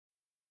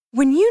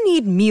When you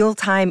need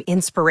mealtime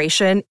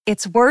inspiration,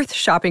 it's worth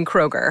shopping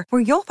Kroger,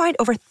 where you'll find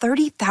over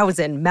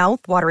 30,000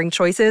 mouth-watering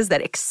choices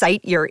that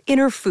excite your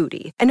inner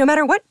foodie. And no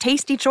matter what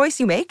tasty choice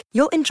you make,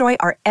 you'll enjoy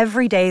our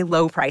everyday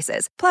low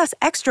prices, plus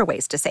extra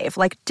ways to save,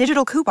 like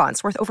digital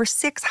coupons worth over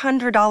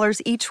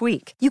 $600 each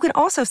week. You can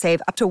also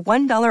save up to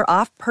 $1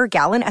 off per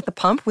gallon at the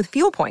pump with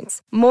fuel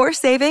points. More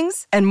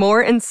savings and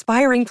more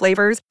inspiring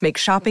flavors make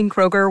shopping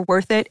Kroger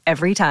worth it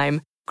every time.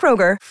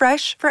 Kroger,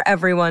 fresh for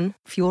everyone.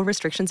 Fuel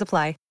restrictions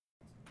apply.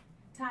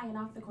 Ty, an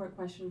off-the-court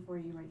question for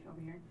you right over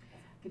here.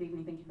 Good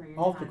evening. Thank you for your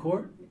Off time. the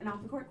court? An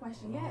off-the-court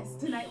question, yes.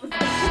 Tonight was...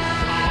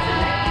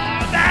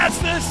 That's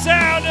the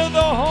sound of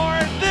the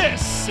horn.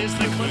 This is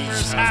the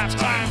Clippers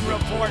Halftime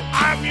Report.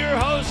 I'm your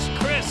host,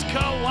 Chris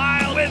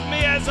Kawhi. With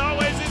me, as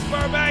always, is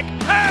Burbank.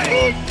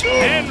 Hey,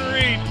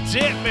 Henry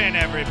Dittman,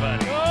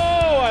 everybody.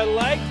 Oh, I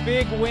like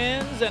big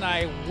wins, and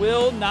I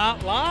will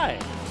not lie.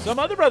 Some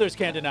other brothers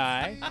can't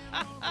deny.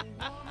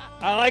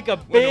 I like a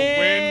When the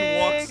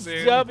wind walks big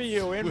in.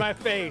 W in my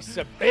face.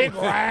 A big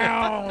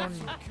round,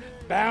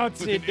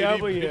 bouncy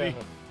W.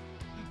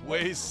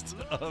 Waste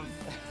of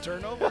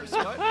turnovers?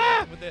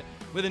 What?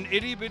 with an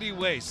itty-bitty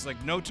waist,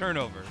 like no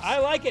turnovers. I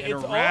like it. And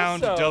It's a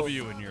round also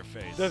W in your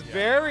face. the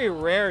very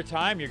rare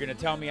time you're going to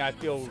tell me I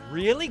feel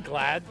really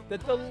glad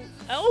that the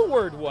L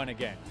word won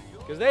again.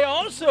 Because they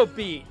also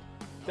beat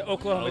the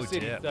Oklahoma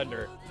City dip.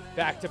 Thunder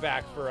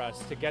back-to-back for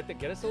us to get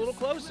us a little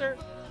closer.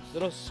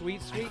 Little sweet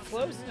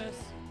closeness.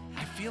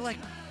 I feel like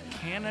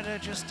Canada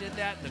just did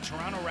that. The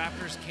Toronto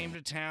Raptors came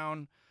to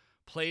town,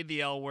 played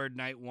the L word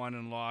night 1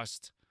 and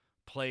lost,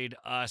 played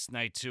us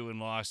night 2 and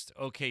lost.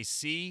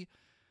 OKC,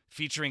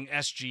 featuring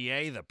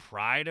SGA, the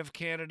pride of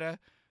Canada,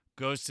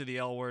 goes to the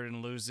L word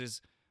and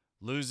loses.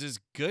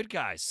 Good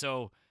guys.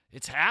 So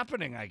it's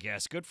happening, I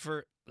guess. Good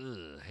for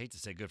hate to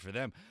say good for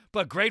them,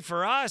 but great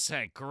for us,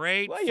 Hank.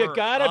 Great. Well, for you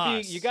gotta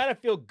us. you gotta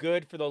feel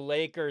good for the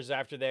Lakers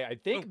after they, I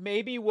think,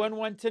 maybe won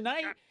one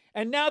tonight,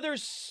 and now they're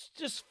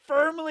just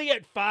firmly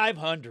at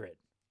 500.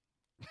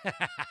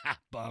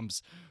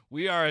 Bums.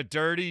 We are a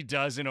dirty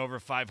dozen over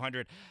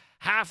 500.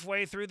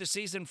 Halfway through the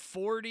season,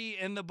 40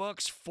 in the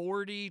books,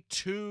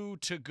 42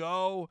 to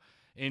go.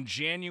 In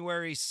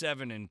January,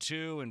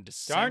 7-2. In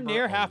December, Darn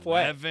near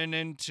halfway.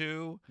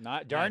 11-2.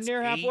 Not darn That's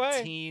near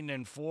halfway.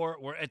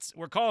 18-4.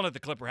 We're calling it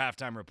the Clipper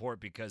Halftime Report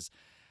because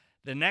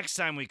the next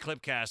time we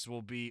Clipcast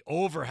will be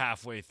over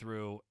halfway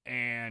through,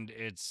 and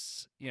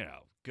it's,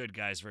 good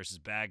guys versus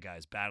bad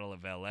guys, Battle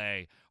of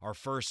LA, our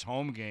first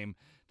home game.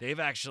 They've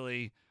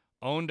actually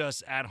owned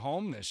us at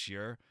home this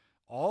year.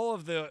 All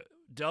of the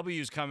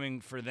W's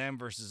coming for them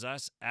versus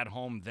us at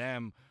home,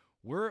 them.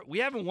 We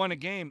haven't won a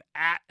game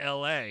at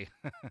LA,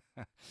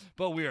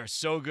 but we are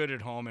so good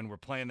at home, and we're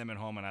playing them at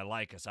home, and I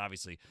like us,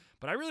 obviously.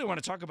 But I really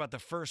want to talk about the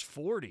first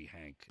 40,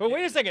 Hank. But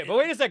wait a second.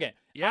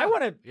 Yeah, I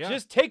want to yeah.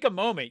 just take a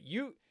moment.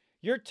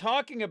 You're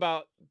talking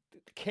about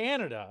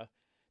Canada,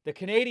 the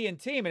Canadian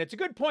team, and it's a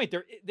good point.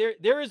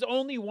 There is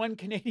only one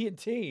Canadian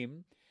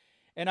team,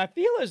 and I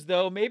feel as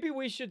though maybe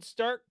we should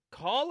start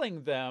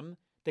calling them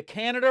the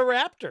Canada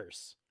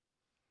Raptors.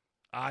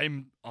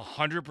 I'm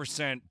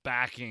 100%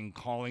 backing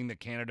calling the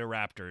Canada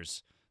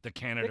Raptors the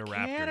Canada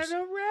Raptors.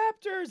 Canada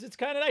Raptors. It's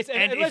kind of nice.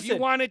 And if listen, you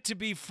want it to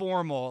be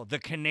formal, the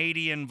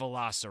Canadian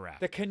Velociraptors.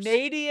 the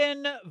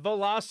Canadian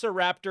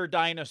Velociraptor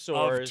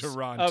dinosaurs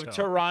Of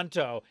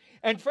Toronto.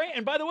 And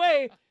by the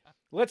way,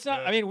 let's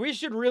not. I mean, we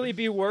should really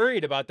be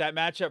worried about that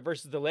matchup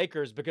versus the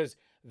Lakers because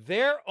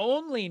they're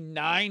only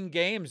 9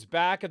 games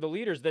back of the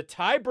leaders. The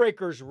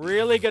tiebreaker's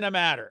really going to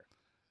matter.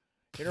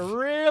 You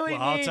really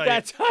need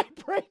that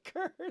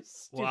tiebreaker.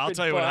 Well, I'll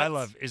tell you what I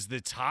love is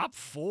the top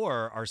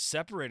 4 are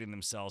separating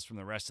themselves from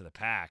the rest of the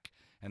pack,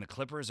 and the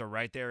Clippers are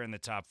right there in the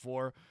top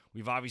 4.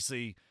 We've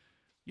obviously,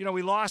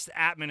 we lost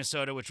at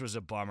Minnesota, which was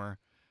a bummer,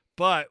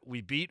 but we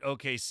beat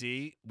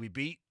OKC. We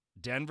beat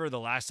Denver the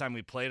last time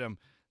we played them.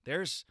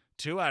 There's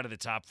 2 out of the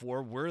top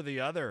 4. We're the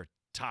other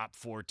top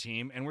 4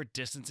 team, and we're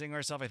distancing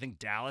ourselves. I think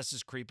Dallas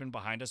is creeping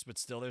behind us, but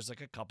still there's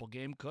like a couple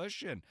game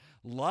cushion.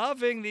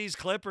 Loving these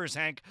Clippers,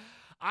 Hank.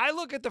 I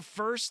look at the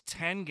first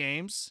 10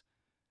 games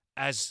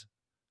as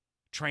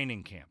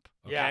training camp.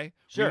 Okay. Yeah,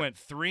 sure. We went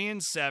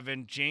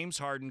 3-7. James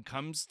Harden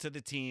comes to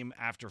the team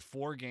after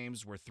 4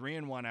 games. We're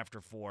 3-1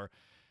 after 4.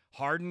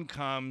 Harden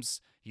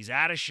comes. He's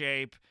out of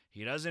shape.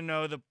 He doesn't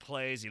know the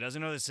plays. He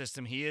doesn't know the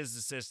system. He is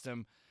the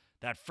system.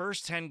 That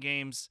first 10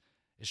 games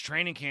is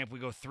training camp. We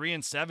go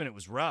 3-7. It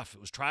was rough. It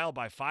was trial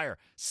by fire.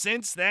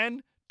 Since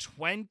then,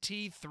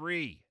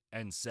 23-7.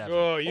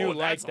 Oh, you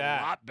like that's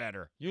that. a lot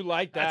better. You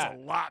like that. That's a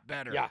lot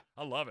better. Yeah.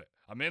 I love it.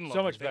 I'm in love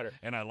So with much it, better.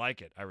 and I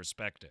like it. I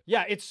respect it.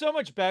 Yeah, it's so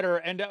much better.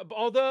 And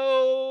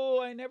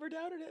although I never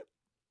doubted it.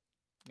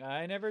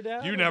 You never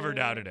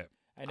doubted it.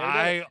 I never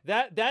doubted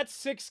it. That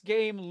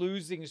 6-game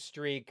losing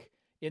streak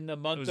in the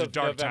month of November.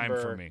 It was a dark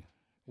time for me.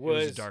 It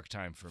was a dark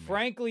time for me.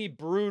 Frankly,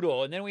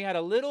 brutal. And then we had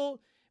a little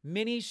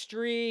mini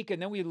streak,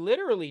 and then we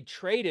literally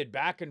traded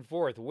back and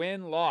forth.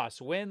 Win-loss,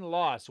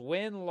 win-loss,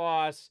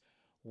 win-loss.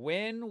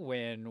 Win,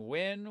 win,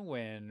 win,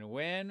 win,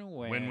 win, win,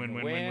 win,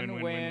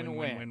 win,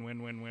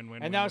 win,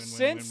 win. And now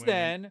since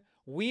then,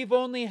 we've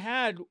only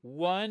had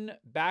one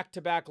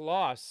back-to-back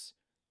loss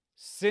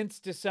since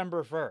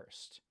December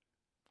 1st.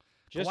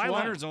 Just Kawhi one.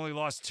 Leonard's only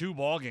lost 2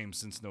 ball games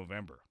since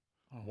November.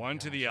 One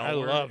to the I L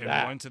Word love and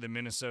that. one to the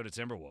Minnesota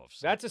Timberwolves.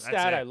 That's a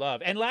stat it. I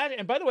love. And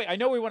by the way, I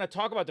know we want to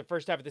talk about the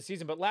first half of the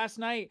season, but last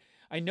night,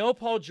 I know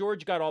Paul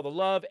George got all the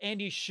love, and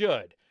he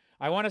should.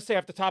 I want to say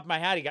off the top of my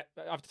hat,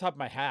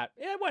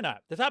 Yeah, why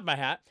not? The top of my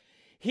hat.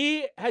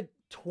 He had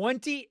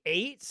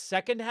 28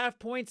 second half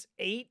points,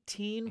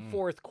 18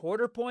 fourth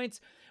quarter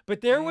points,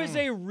 but there was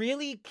a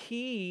really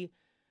key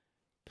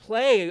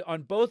play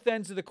on both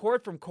ends of the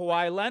court from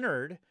Kawhi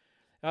Leonard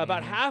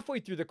about halfway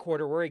through the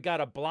quarter where he got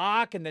a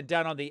block and then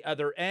down on the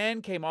other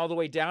end, came all the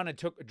way down and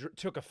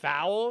took a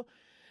foul.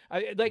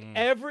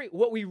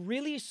 What we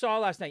really saw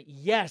last night,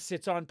 yes,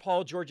 it's on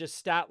Paul George's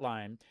stat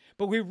line,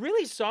 but we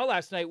really saw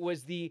last night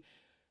was the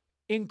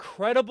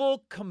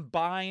incredible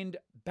combined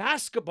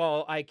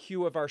basketball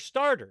IQ of our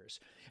starters.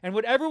 And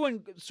what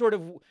everyone sort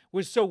of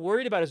was so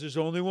worried about is there's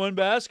only one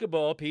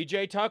basketball.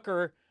 PJ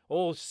Tucker,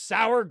 old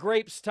sour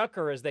grapes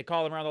Tucker, as they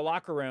call him around the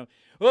locker room.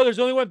 Oh, there's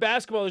only one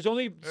basketball. There's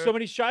only so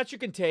many shots you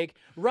can take.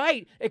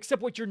 Right,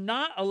 except what you're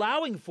not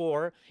allowing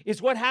for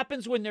is what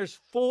happens when there's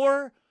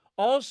 4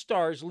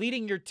 all-stars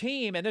leading your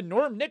team, and then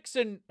Norm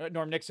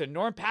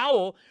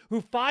Powell,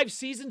 who 5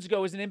 seasons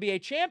ago was an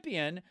NBA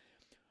champion,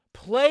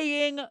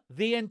 playing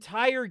the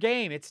entire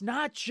game. It's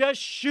not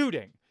just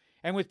shooting.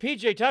 And with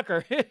PJ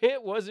Tucker,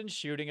 it wasn't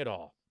shooting at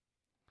all.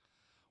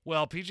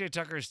 Well, PJ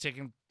Tucker is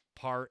taking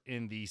part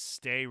in the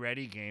Stay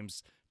Ready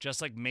games,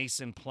 just like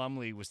Mason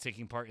Plumlee was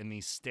taking part in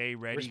the Stay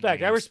Ready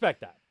games. I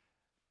respect that.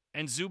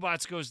 And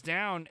Zubac goes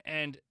down,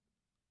 and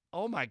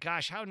oh my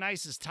gosh, how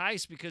nice is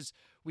Tice? Because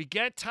we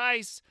get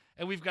Tice,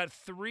 and we've got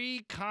 3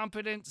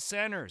 competent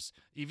centers.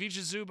 Ivica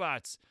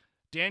Zubac,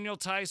 Daniel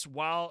Tice,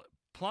 while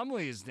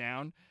Plumlee is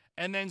down,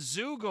 and then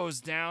Zoo goes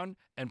down,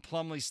 and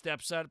Plumlee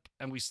steps up,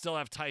 and we still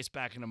have Tice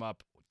backing him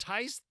up.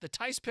 The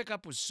Tice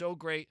pickup was so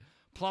great.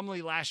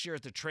 Plumlee last year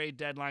at the trade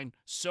deadline,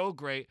 so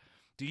great.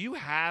 Do you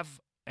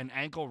have an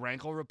ankle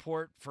rankle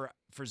report for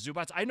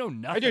Zubac? I know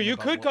nothing. I do. You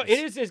about could what call was-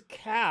 it is his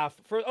calf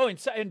for. Oh,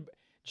 and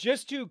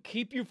just to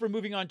keep you from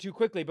moving on too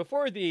quickly,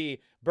 before the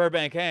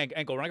Burbank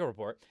ankle rankle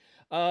report,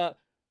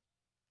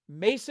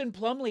 Mason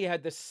Plumlee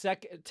had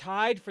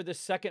tied for the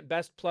second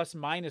best plus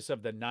minus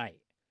of the night,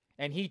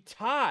 and he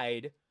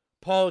tied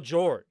Paul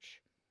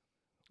George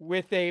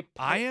with a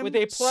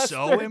plus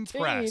so 13.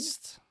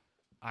 impressed.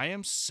 I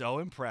am so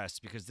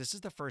impressed because this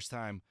is the first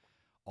time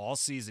all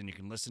season you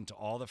can listen to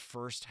all the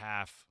first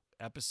half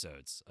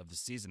episodes of the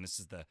season. This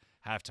is the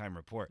halftime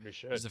report. We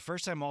should. It's the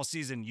first time all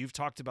season you've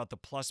talked about the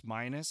plus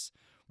minus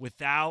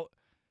without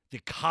the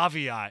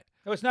caveat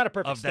No, it's not a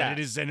perfect of stat. that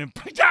it is an there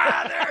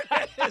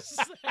it is.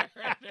 There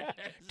it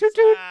is. Toot,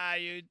 toot.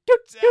 You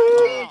Toot,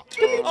 devil.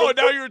 toot. Oh,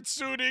 now you're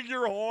tuning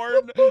your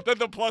horn that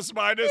the plus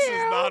minus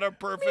is not a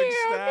perfect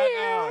stat.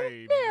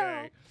 Oy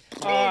vey.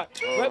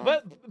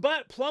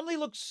 But Plumlee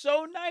looked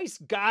so nice.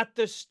 Got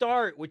the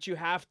start, which you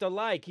have to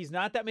like. He's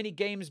not that many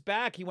games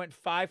back. He went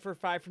 5 for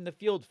 5 from the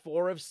field,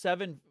 4 of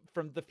 7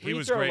 from the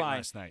free throw line. He was great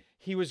last night.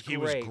 He was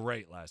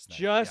great last night.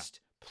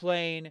 Just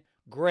plain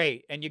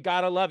great. And you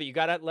got to love it. You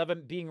got to love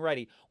him being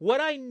ready. What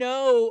I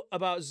know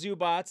about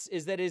Zubac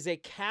is that it is a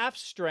calf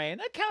strain.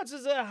 That counts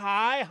as a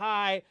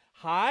high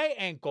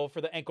ankle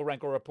for the ankle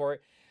rankle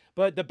report.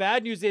 But the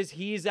bad news is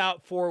he's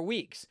out 4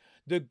 weeks.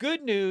 The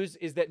good news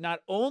is that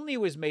not only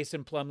was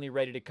Mason Plumlee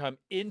ready to come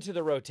into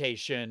the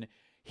rotation,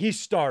 he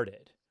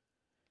started.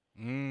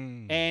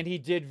 And he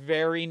did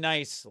very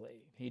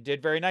nicely.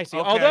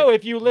 Okay. Although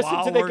if you listen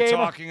While to the we're game,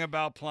 talking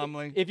about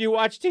Plumlee, if you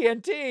watch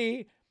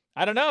TNT,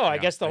 I don't know. I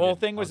guess the whole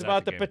thing I was was at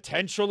about the the game.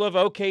 potential of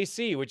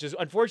OKC, which is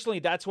unfortunately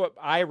that's what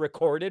I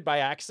recorded by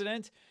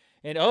accident.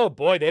 And oh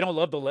boy, they don't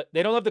love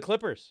the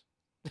Clippers.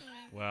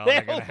 well, They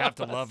they're going to don't have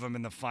to love love him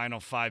in the final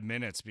 5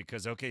 minutes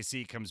because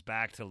OKC comes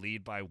back to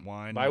lead by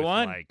 1 By with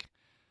 1. like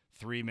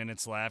 3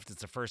 minutes left.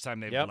 It's the first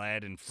time they've Yep.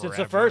 led in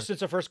forever.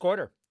 Since the first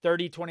quarter,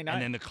 30-29.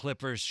 And then the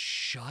Clippers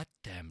shut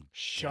them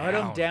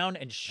down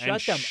and shut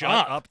and them shut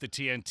up. up the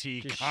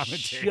TNT Just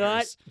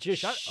commentators.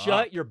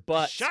 shut your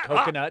butts, Shut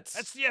coconuts. Up.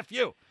 That's the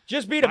FU.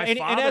 Just beat them. My And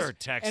father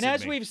texted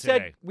as me we've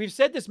today.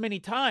 said this many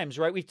times,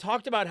 right? We've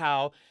talked about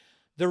how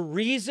the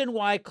reason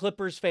why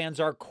Clippers fans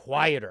are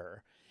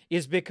quieter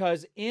is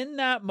because in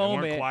that They weren't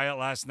moment quiet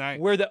last night.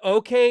 where the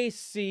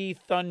OKC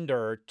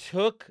Thunder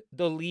took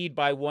the lead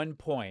by 1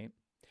 point,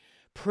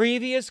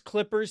 previous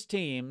Clippers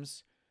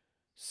teams,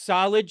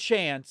 solid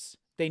chance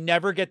they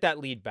never get that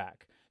lead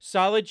back.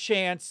 Solid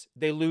chance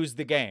they lose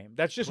the game.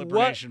 That's just Clipper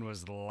what. Nation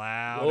was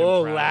loud.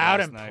 Oh, and proud loud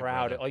last and night,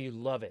 proud. brother. Oh, you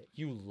love it.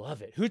 You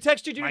love it. Who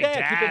texted you My today?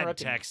 I keep dad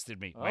interrupting you. texted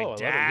me. Oh, I My love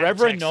it. dad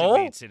Reverend texted Noel?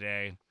 me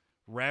today.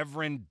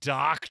 Reverend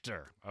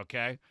Doctor,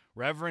 okay?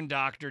 Reverend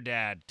Doctor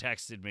Dad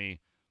texted me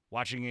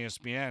watching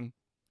ESPN.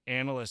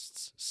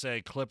 Analysts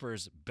say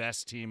Clippers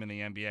best team in the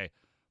NBA.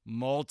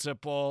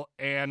 Multiple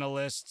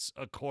analysts,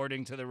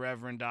 according to the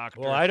Reverend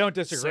Doctor, Well, I don't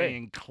disagree.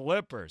 saying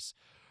Clippers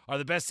are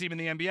the best team in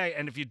the NBA.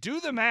 And if you do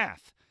the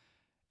math,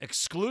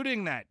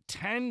 excluding that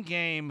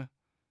 10-game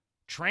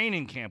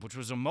training camp, which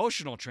was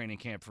emotional training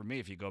camp for me.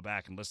 If you go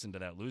back and listen to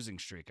that losing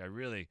streak, I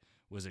really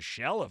was a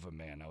shell of a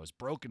man. I was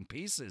broken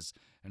pieces,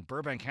 and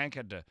Burbank Hank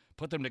had to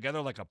put them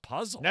together like a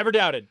puzzle. Never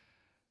doubted.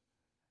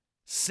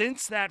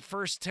 Since that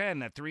first 10,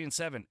 that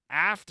 3-7,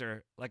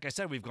 after, like I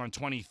said, we've gone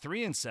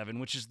 23-7,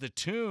 which is the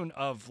tune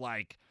of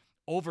like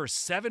over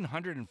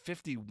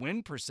 750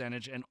 win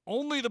percentage, and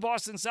only the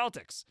Boston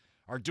Celtics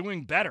are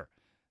doing better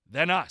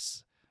than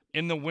us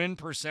in the win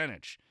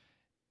percentage.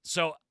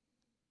 So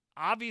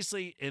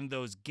obviously in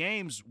those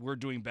games we're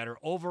doing better.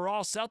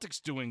 Overall,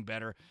 Celtics doing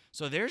better.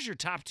 So there's your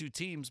top two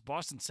teams,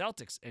 Boston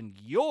Celtics and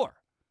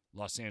your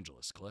Los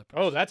Angeles Clippers.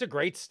 Oh, that's a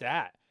great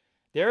stat.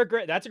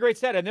 That's a great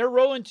stat, and they're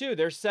rolling too.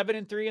 They're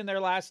 7-3 in their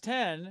last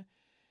 10,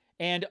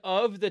 and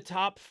of the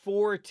top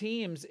 4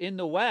 teams in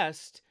the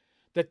West,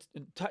 the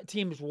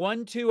teams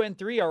 1, 2, and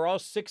 3 are all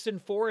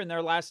 6-4 in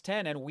their last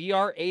 10, and we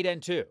are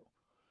 8-2.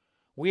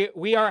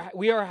 We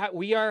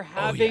are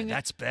having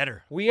that's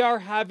better. We are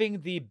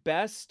having the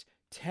best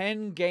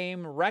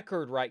 10-game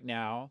record right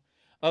now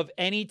of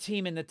any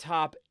team in the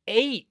top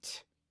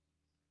 8.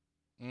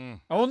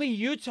 Only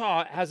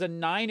Utah has a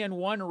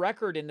 9-1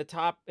 record in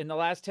the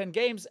last 10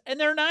 games, and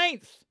they're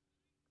 9th.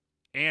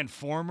 And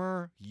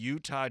former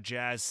Utah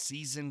Jazz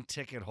season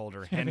ticket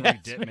holder Henry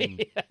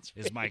Dittman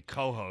is my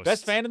co-host.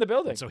 Best fan in the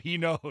building. So he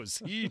knows.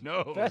 He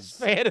knows. Best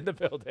fan in the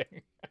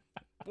building.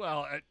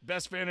 Well,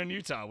 best fan in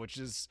Utah, which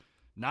is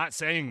not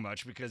saying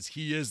much because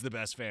he is the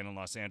best fan in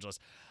Los Angeles.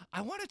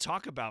 I want to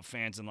talk about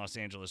fans in Los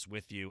Angeles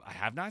with you. I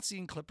have not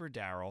seen Clipper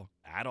Darryl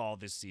at all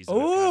this season.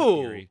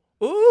 Ooh.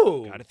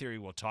 Got a theory.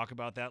 We'll talk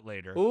about that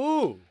later.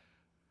 Ooh.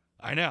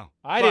 I know.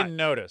 I didn't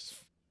notice.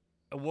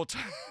 We'll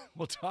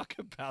talk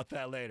about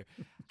that later.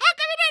 How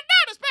come you didn't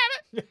notice,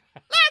 baby?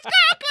 Let's go,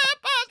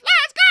 Clippers.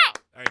 Let's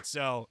go. All right,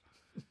 so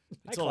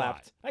it's a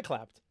lot. I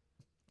clapped.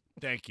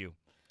 Thank you.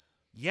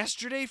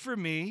 Yesterday for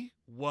me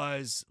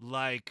was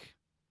like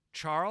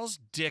Charles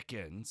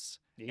Dickens,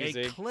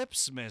 Easy. a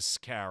Clipsmas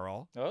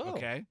carol. Oh.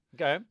 Okay.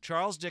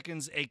 Charles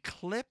Dickens, a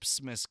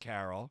Clipsmas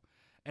carol.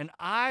 And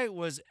I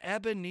was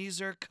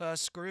Ebenezer K.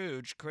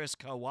 Scrooge, Chris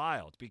K.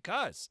 Wilde,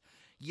 because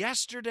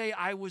yesterday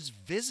I was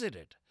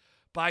visited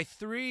by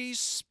 3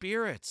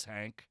 spirits,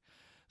 Hank.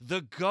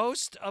 The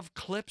ghost of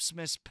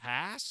Clipsmas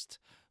past,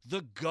 the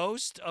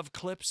ghost of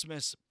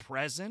Clipsmas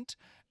present,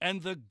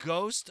 and the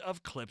ghost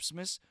of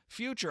Clipsmas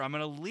future. I'm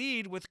going to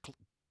lead with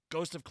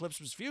ghost of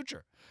Clipsmas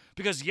future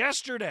because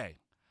yesterday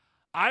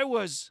I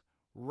was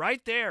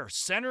right there,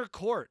 center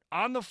court,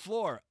 on the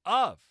floor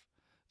of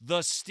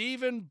the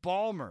Stephen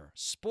Ballmer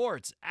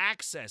Sports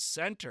Access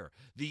Center,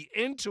 the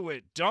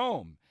Intuit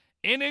Dome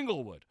in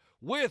Inglewood,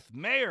 with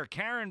Mayor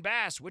Karen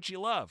Bass, which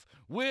you love,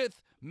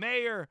 with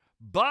Mayor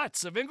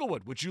Butts of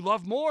Inglewood, which you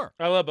love more.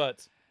 I love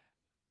Butts.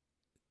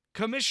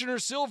 Commissioner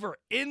Silver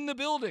in the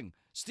building,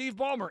 Steve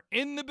Ballmer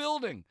in the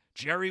building,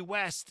 Jerry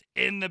West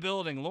in the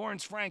building,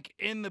 Lawrence Frank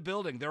in the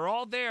building. They're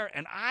all there,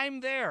 and I'm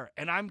there.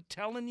 And I'm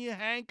telling you,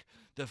 Hank,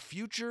 the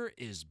future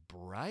is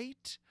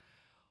bright.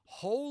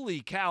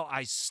 Holy cow,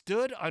 I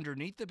stood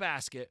underneath the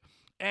basket,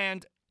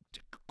 and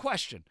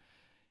question,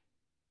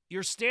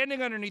 you're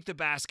standing underneath the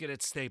basket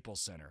at Staples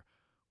Center.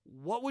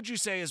 What would you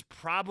say is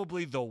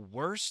probably the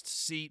worst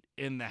seat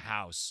in the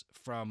house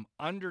from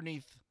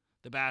underneath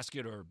the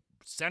basket or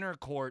center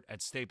court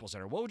at Staples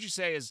Center? What would you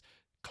say is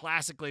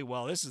classically,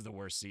 well, this is the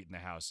worst seat in the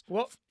house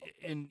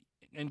in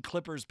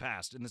Clippers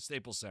past in the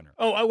Staples Center?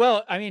 Oh,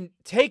 well, I mean,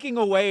 taking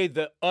away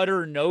the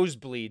utter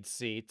nosebleed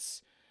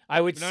seats, I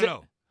would say...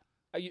 No.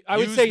 I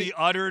would Use say the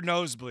utter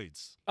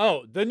nosebleeds.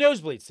 Oh, the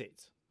nosebleed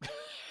seats.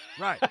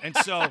 Right. And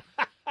so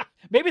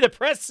maybe the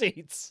press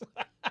seats.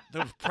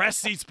 the press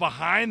seats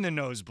behind the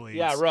nosebleeds.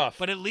 Yeah, rough.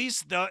 But at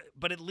least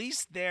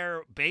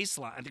their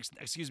baseline,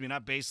 excuse me,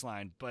 not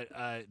baseline, but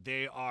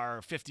they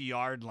are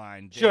 50-yard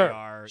line. They Sure.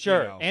 are,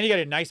 Sure. You know, and you got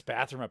a nice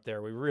bathroom up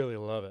there. We really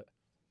love it.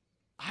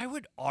 I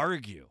would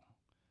argue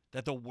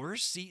that the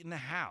worst seat in the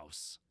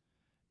house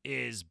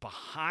is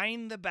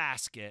behind the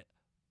basket,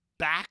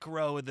 back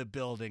row of the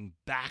building,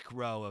 back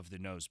row of the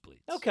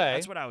nosebleeds. Okay.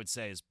 That's what I would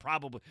say is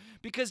probably,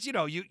 because, you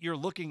know, you're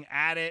looking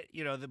at it,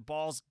 you know, the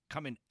ball's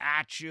coming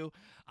at you.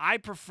 I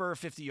prefer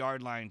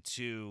 50-yard line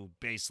to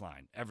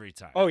baseline every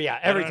time. Oh yeah,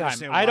 every time.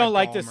 I don't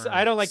like to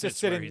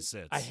sit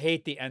in. I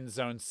hate the end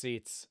zone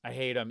seats. I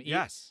hate them.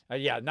 Yes.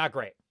 Yeah, not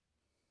great.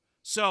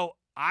 So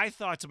I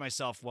thought to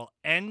myself, well,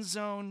 end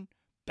zone,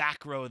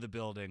 back row of the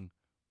building,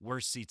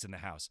 worst seats in the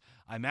house.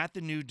 I'm at the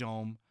new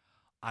dome.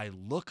 I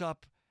look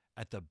up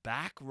at the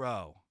back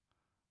row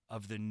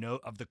of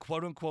the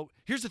quote unquote.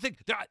 Here's the thing: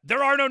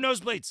 there are no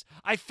nosebleeds.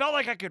 I felt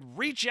like I could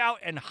reach out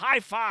and high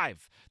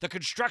five the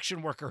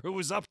construction worker who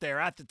was up there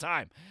at the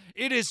time.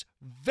 It is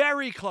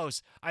very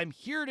close. I'm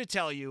here to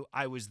tell you,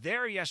 I was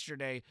there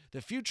yesterday.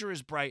 The future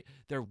is bright.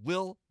 There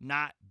will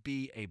not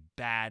be a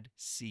bad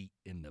seat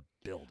in the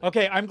building.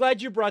 Okay, I'm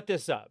glad you brought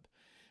this up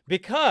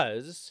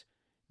because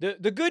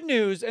the good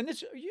news, and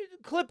this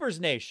Clippers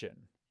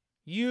Nation.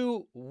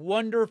 You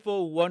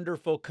wonderful,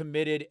 wonderful,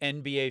 committed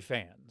NBA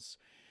fans.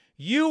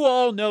 You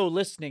all know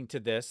listening to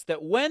this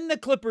that when the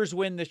Clippers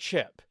win the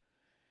chip,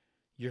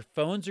 your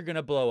phones are going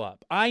to blow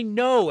up. I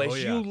know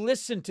as you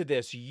listen to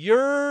this,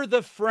 you're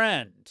the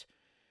friend.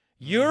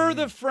 You're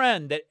the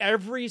friend that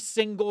every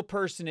single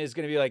person is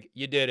going to be like,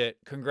 you did it.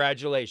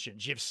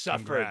 Congratulations. You've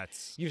suffered.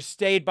 Congrats. You've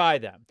stayed by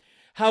them.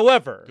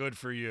 However, Good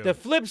for you. the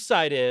flip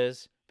side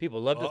is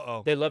people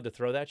love to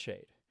throw that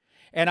shade.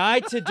 And I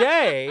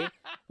today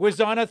was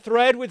on a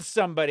thread with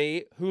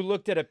somebody who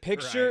looked at a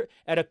picture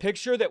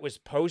that was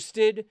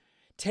posted,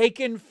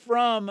 taken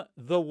from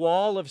the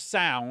wall of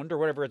sound or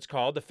whatever it's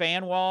called, the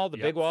fan wall, the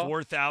big wall.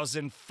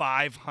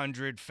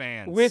 4,500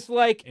 fans. With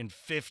in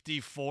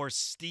 54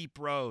 steep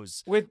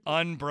rows. With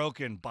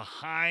unbroken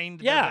behind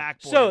the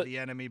backboard of the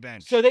enemy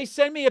bench. So they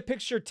send me a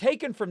picture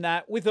taken from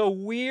that with a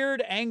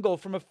weird angle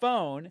from a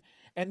phone.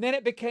 And then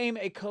it became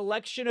a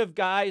collection of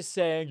guys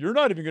saying, you're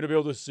not even going to be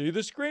able to see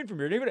the screen from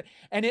here.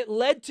 And it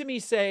led to me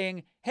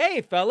saying, hey,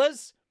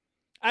 fellas,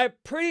 I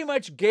pretty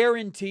much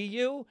guarantee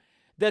you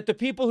that the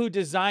people who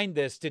designed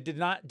this did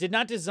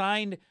not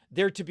design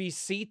there to be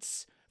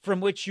seats from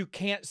which you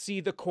can't see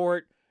the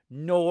court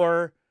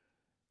nor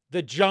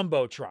the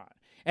Jumbotron.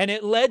 And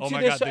it led to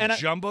this. Oh my God,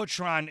 the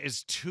Jumbotron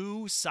is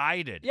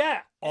two-sided.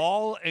 Yeah.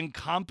 All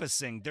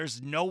encompassing. There's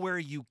nowhere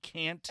you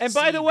can't see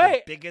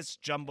the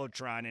biggest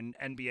Jumbotron in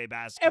NBA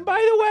basketball. And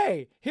by the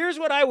way, here's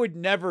what I would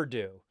never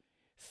do.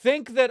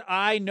 Think that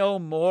I know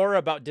more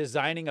about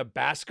designing a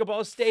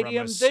basketball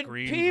stadium than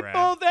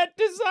people that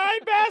design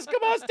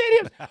basketball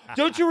stadiums.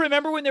 Don't you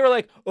remember when they were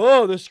like,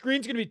 oh, the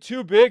screen's going to be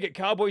too big at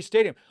Cowboy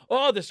Stadium.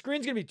 Oh, the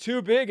screen's going to be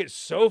too big at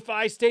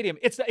SoFi Stadium.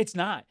 It's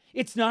not.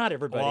 It's not,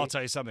 everybody. Well, I'll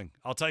tell you something.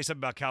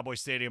 About Cowboy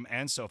Stadium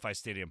and SoFi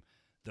Stadium.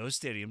 Those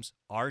stadiums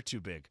are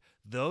too big.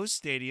 Those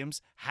stadiums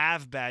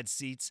have bad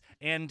seats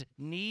and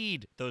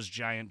need those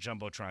giant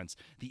Jumbotrons.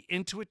 The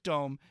Intuit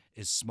Dome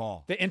is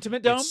small. The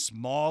Intimate Dome? It's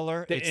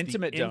smaller. The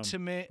Intimate Dome.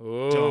 Intimate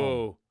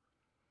Dome.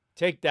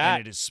 Take that,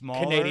 and it is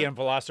smaller. Canadian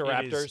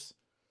Velociraptors.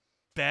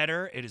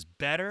 It is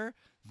better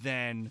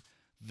than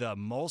the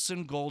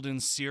Molson Golden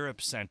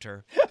Syrup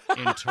Center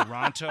in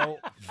Toronto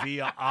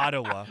via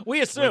Ottawa. We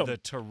assume. Where the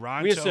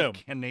Toronto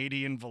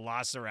Canadian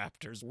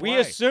Velociraptors play. We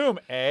assume,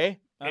 eh?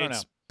 I don't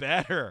know.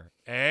 Better,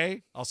 eh?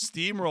 I'll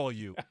steamroll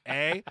you,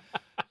 eh?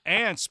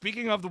 And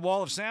speaking of the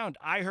Wall of Sound,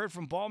 I heard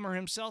from Ballmer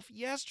himself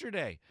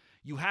yesterday.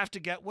 You have to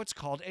get what's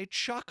called a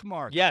Chuck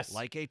mark. Yes.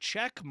 Like a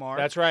check mark.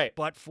 That's right.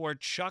 But for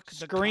Chuck the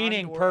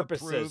screening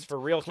purposes for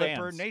real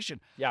Clipper fans.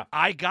 Nation. Yeah.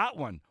 I got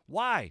one.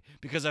 Why?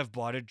 Because I've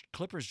bought a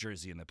Clippers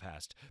jersey in the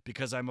past.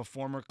 Because I'm a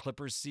former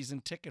Clippers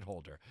season ticket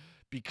holder.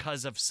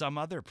 Because of some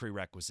other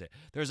prerequisite.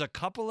 There's a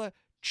couple of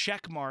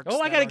check marks.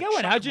 Oh, I got to get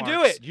one. How'd you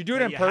do it? You do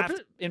it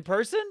in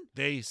person?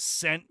 They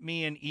sent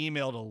me an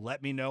email to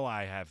let me know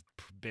I have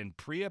been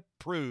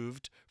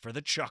pre-approved for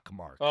the Chuck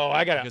mark. Oh,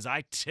 I got to. Because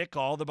I tick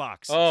all the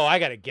boxes. Oh, I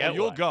got to get one.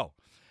 You'll go.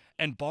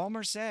 And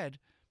Ballmer said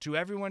to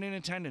everyone in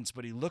attendance,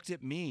 but he looked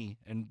at me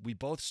and we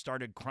both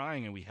started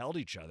crying and we held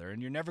each other.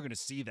 And you're never going to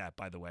see that,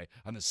 by the way,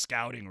 on the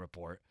scouting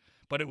report.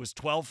 But it was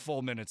 12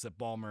 full minutes that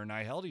Ballmer and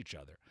I held each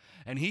other.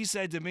 And he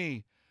said to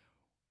me,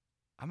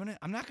 I'm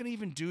not going to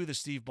even do the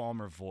Steve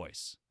Ballmer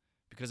voice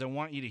because I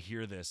want you to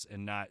hear this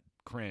and not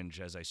cringe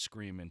as I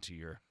scream into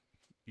your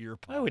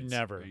earpods. I would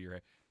never. Or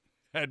your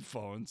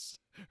headphones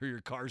or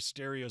your car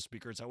stereo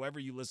speakers, however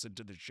you listen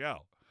to the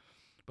show.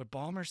 But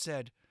Ballmer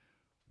said,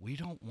 we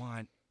don't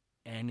want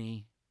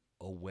any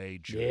away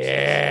jerseys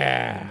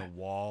in the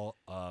Wall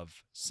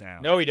of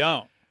Sound. No, we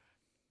don't.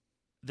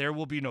 There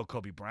will be no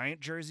Kobe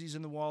Bryant jerseys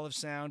in the Wall of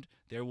Sound.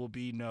 There will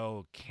be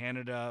no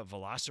Canada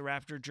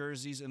Velociraptor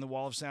jerseys in the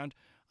Wall of Sound.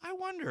 I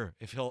wonder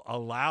if he'll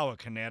allow a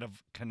Canada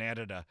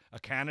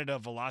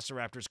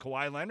Velociraptors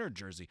Kawhi Leonard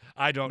jersey.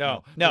 I don't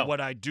know. No. But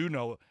what I do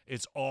know,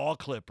 it's all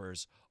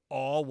Clippers,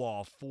 all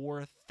wall,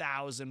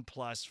 4,000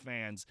 plus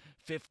fans,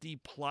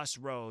 50 plus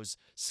rows,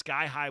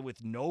 sky high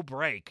with no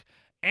break.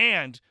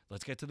 And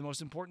let's get to the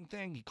most important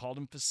thing. He called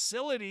them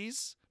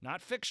facilities,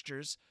 not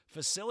fixtures.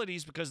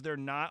 Facilities, because they're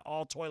not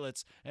all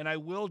toilets. And I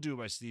will do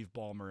my Steve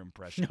Ballmer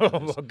impression. Oh,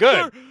 well,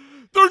 good.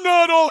 They're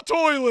not all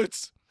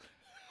toilets.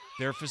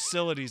 They're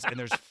facilities, and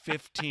there's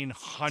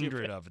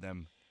 1,500 of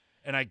them.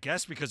 And I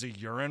guess because a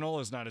urinal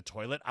is not a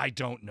toilet, I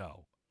don't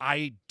know.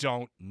 I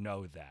don't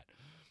know that.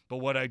 But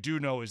what I do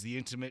know is the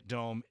Intimate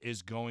Dome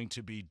is going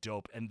to be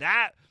dope. And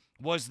that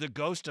was the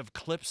ghost of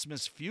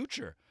Clipsmas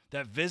Future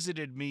that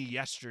visited me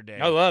yesterday.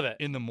 I love it.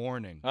 In the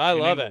morning. I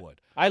love it.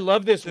 I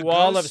love this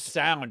wall of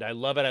sound. I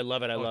love it. I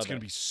love it. I love it. It's going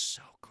to be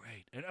so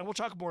great. And we'll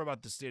talk more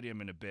about the stadium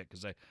in a bit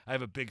because I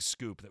have a big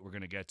scoop that we're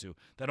going to get to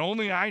that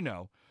only I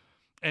know.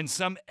 And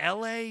some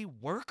L.A.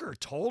 worker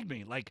told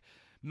me, like,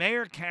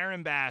 Mayor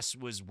Karen Bass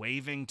was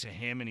waving to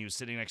him, and he was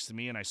sitting next to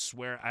me, and I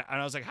swear, and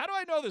I was like, how do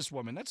I know this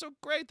woman? That's so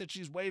great that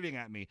she's waving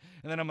at me.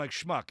 And then I'm like,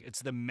 schmuck,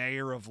 it's the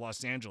mayor of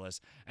Los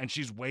Angeles, and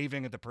she's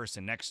waving at the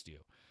person next to you.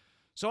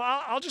 So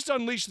I'll just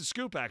unleash the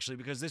scoop, actually,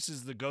 because this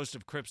is the ghost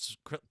of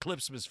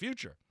Clipsmas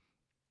Future.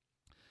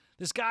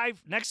 This guy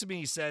next to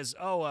me says,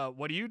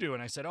 what do you do?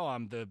 And I said,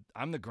 I'm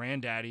the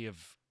granddaddy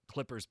of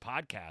Clippers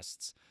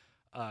podcasts.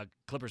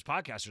 Clippers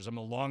podcasters. I'm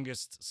the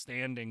longest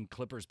standing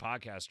Clippers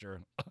podcaster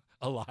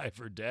alive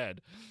or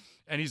dead.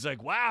 And he's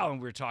like, wow. And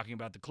we were talking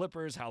about the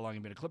Clippers, how long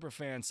you've been a Clipper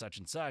fan, such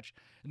and such.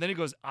 And then he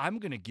goes, I'm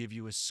going to give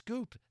you a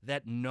scoop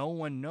that no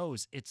one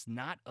knows. It's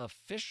not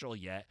official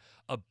yet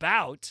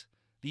about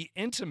the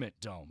Intimate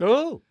Dome.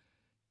 Oh.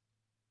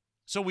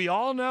 So we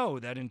all know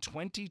that in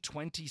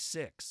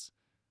 2026,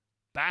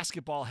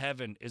 basketball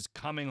heaven is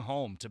coming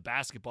home to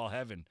basketball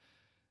heaven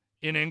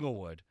in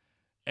Inglewood.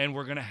 And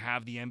we're going to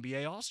have the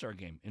NBA All-Star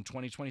Game in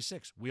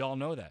 2026. We all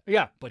know that.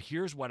 Yeah. But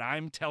here's what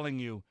I'm telling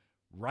you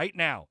right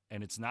now,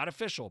 and it's not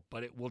official,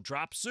 but it will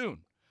drop soon.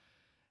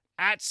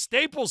 At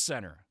Staples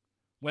Center,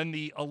 when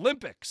the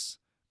Olympics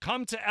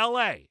come to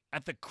LA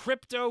at the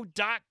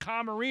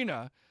Crypto.com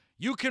Arena,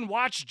 you can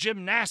watch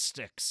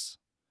gymnastics.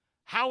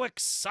 How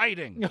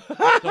exciting.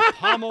 The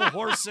pommel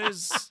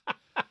horses.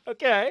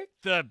 Okay.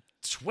 The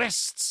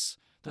twists.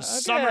 The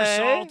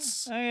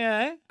somersaults.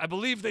 Okay. I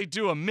believe they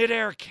do a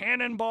midair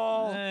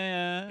cannonball.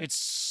 Yeah. It's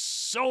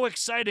so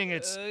exciting.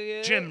 It's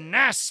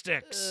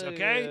gymnastics,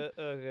 okay?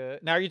 Okay.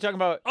 Now, are you talking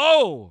about...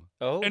 Oh,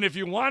 Oh. and if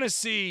you want to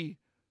see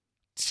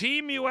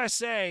Team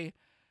USA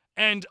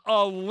and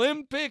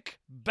Olympic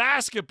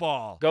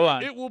basketball, Go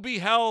on. It will be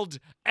held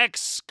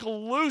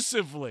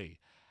exclusively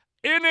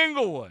in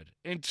Inglewood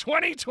in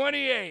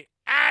 2028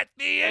 at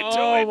the Intuit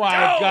Oh, my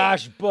Dome.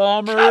 gosh,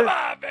 Ballmer. Come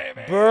on,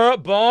 baby.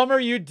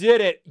 Ballmer, you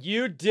did it.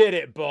 You did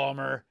it,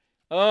 Ballmer.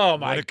 Oh,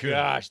 my What a coup.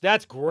 gosh.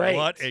 That's great.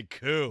 What a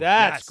coup.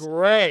 That's Yes.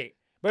 great.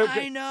 But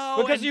I know.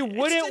 because and you it's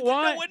wouldn't just-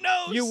 want no one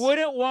knows. you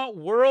wouldn't want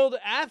world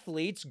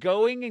athletes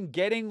going and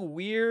getting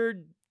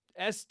weird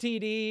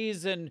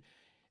STDs and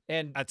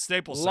At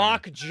Staples Center.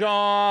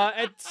 lockjaw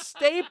at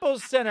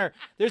Staples Center.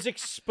 There's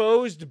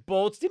exposed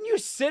bolts. Didn't you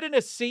sit in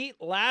a seat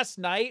last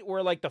night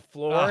where like the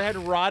floor Ugh. had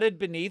rotted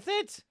beneath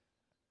it?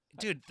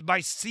 Dude,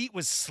 my seat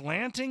was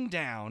slanting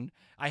down.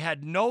 I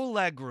had no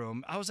leg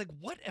room. I was like,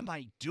 what am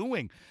I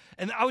doing?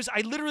 And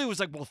I literally was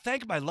like, well,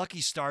 thank my lucky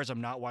stars I'm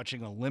not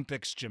watching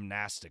Olympics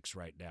gymnastics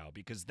right now,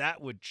 because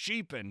that would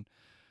cheapen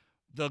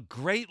the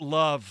great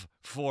love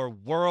for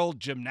world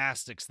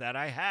gymnastics that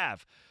I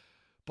have.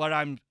 But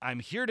I'm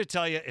here to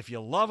tell you, if you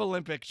love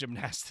Olympic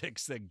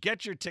gymnastics, then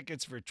get your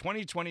tickets for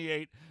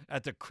 2028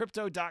 at the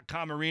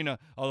Crypto.com Arena.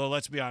 Although,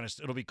 let's be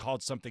honest, it'll be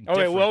called something Oh,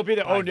 different. it won't be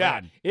the by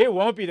then. It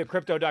won't be the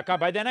Crypto.com.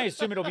 By then I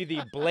assume it'll be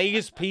the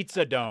Blaze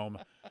Pizza Dome.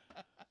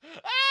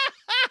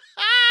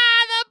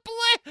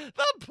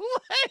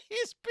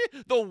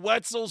 the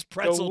Wetzel's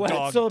Pretzel the Dog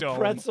Wetzel Dome.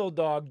 Pretzel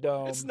Dog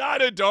Dome. It's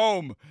not a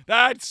dome.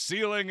 That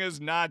ceiling is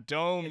not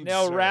domed. And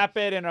they'll sir. wrap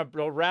it in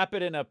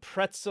a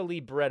pretzely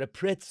bread, a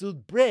pretzel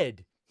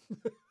bread.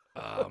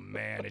 Oh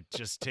man, it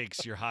just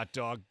takes your hot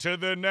dog to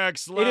the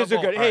next level. It is a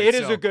good. All Hey, right, it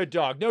is so a good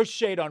dog. No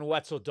shade on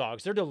Wetzel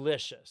dogs. They're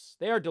delicious.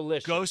 They are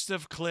delicious. Ghost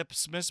of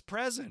Clipsmas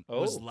present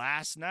was Oh.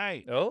 last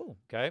night. Oh,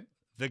 okay.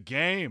 The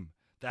game.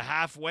 The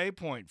halfway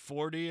point,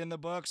 40 in the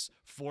books,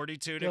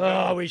 42 to go.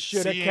 Oh, we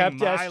should have Seeing kept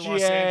my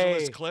Los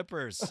Angeles SGA.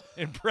 Clippers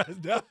in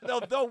no,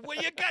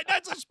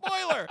 that's a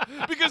spoiler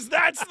because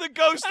that's the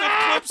Ghost of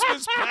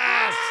Clipsmas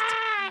past.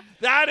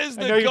 That is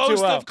I the know you too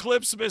Ghost well. of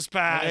Clipsmas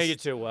past. I know you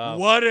too well.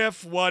 What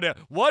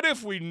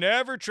if we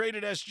never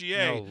traded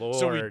SGA Oh,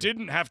 so we Lord.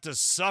 didn't have to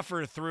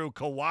suffer through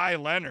Kawhi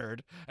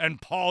Leonard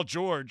and Paul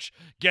George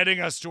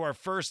getting us to our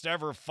first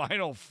ever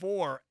Final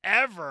Four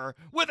ever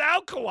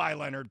without Kawhi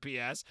Leonard,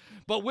 P.S.,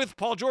 but with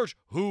Paul George,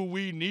 who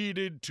we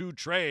needed to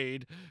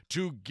trade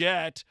to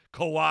get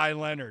Kawhi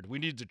Leonard. We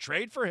needed to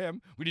trade for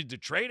him. We needed to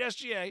trade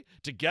SGA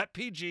to get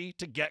PG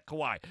to get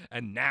Kawhi.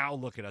 And now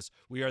look at us.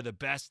 We are the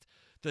best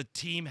the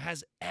team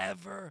has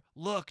ever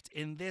looked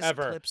in this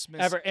Clipsmas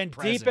ever, and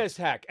present.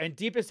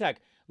 deep as heck.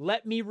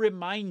 Let me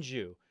remind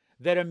you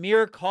that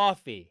Amir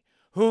Coffey,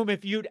 whom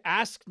if you'd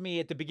asked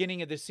me at the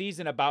beginning of the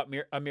season about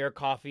Amir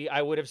Coffey,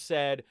 I would have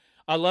said,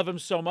 I love him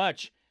so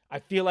much. I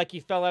feel like he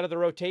fell out of the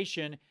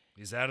rotation.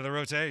 He's out of the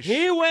rotation.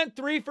 He went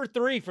 3 for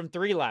 3 from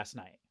 3 last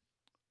night.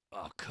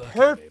 Oh, cooking,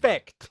 Perfect.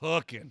 baby.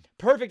 Cooking.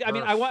 Perfect. I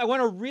mean, I Perf.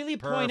 want to really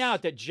point Perf.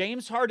 out that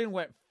James Harden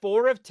went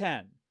 4 of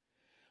 10.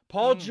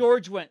 Paul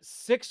George went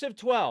 6 of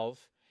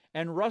 12.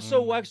 And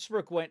Russell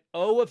Westbrook went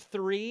 0 of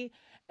 3.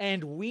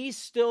 And we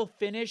still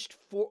finished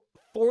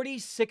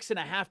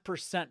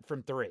 46.5%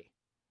 from 3.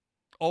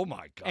 Oh,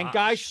 my God. And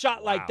guys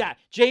shot like Wow. that.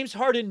 James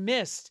Harden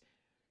missed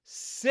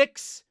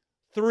 6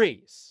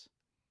 threes.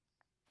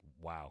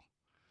 Wow.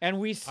 And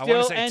we I still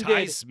want to say ended.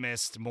 Tice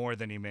missed more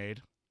than he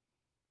made.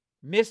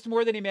 Missed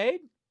more than he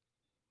made?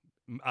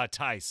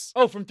 Tice.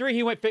 Oh, from 3,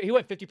 he went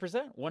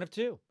 50%. 1 of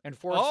 2. And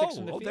 4 of 6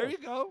 from the Oh, field. there you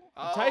go.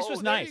 Tice was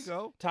Oh, nice. There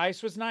you go.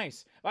 Tice was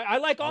nice. I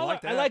like all.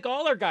 like I that. like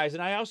all our guys,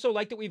 and I also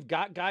like that we've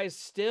got guys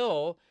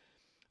still,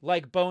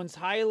 like Bones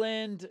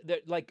Highland.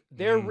 That like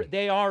they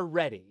are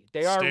ready.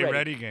 They are Stay ready.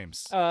 ready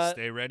games. Uh,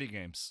 Stay ready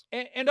games.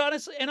 And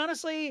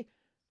honestly,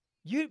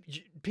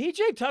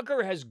 PJ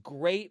Tucker has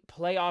great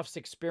playoffs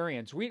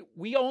experience.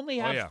 We only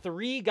have yeah.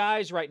 3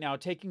 guys right now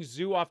taking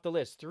Zoo off the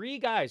list. 3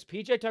 guys: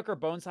 PJ Tucker,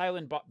 Bones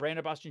Highland,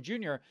 Brandon Boston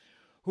Jr.,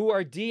 who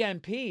are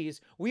DNPs.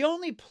 We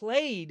only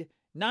played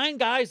 9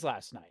 guys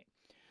last night.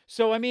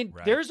 So I mean,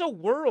 Right. there's a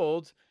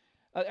world.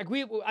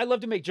 I love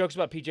to make jokes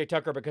about PJ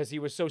Tucker because he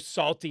was so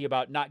salty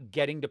about not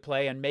getting to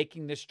play and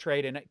making this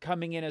trade and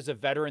coming in as a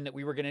veteran that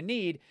we were going to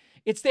need.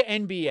 It's the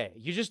NBA.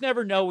 You just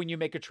never know when you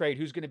make a trade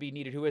who's going to be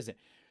needed, who isn't.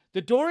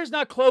 The door is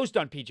not closed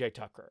on PJ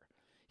Tucker.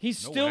 He's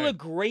still a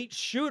great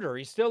shooter.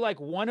 He's still like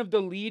one of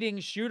the leading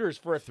shooters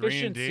for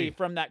efficiency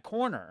from that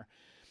corner.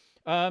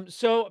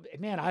 So,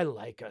 man, I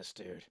like us,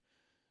 dude.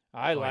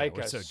 I like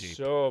us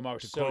so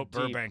much. To quote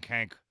Burbank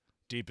Hank,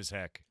 deep as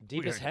heck.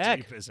 Deep as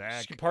heck. Deep as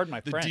heck. Pardon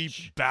my the French. The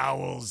deep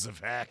bowels of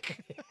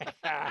heck.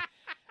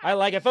 I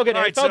like it. It felt good.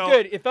 Right,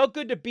 good. It felt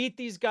good to beat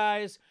these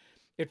guys.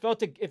 It felt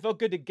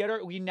good to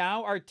get we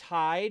now are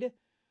tied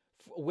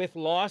with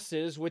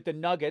losses with the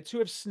Nuggets, who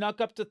have snuck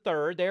up to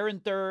third. They're in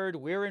third.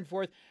 We're in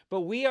fourth.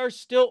 But we are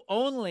still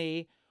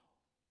only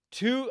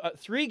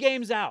 3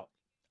 games out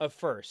of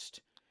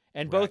first.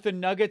 And both the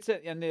Nuggets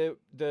and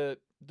the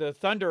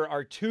Thunder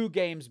are 2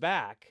 games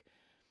back.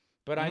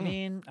 But I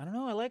mean, I don't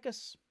know. I like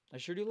us. I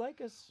sure do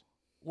like us.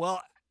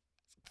 Well,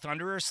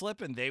 Thunder are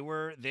slipping. They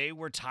were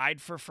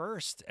tied for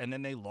first, and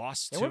then they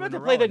lost. And we're about to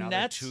play the now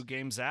Nets. 2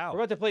 games out. We're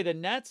about to play the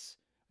Nets.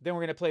 Then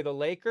we're going to play the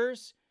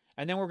Lakers,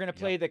 and then we're going to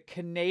play the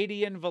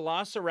Canadian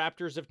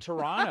Velociraptors of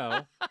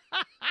Toronto.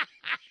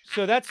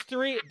 So that's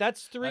 3.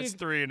 That's 3. That's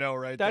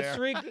 3-0 right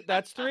there.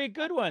 That's 3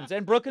 good ones.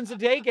 And Brooklyn's a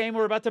day game.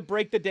 We're about to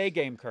break the day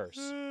game curse.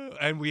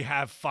 And we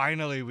have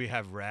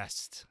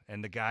rest,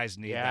 and the guys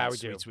need that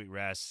sweet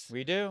rest.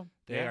 We do.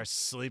 They are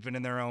sleeping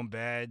in their own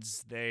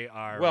beds. They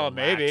are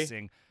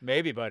relaxing.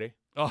 Maybe, buddy.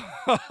 Oh.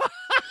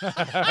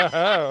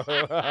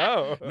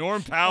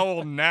 Norm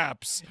Powell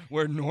naps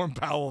where Norm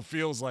Powell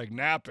feels like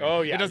napping.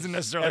 Oh yeah, it doesn't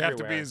necessarily have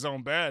to be his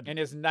own bed. And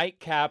his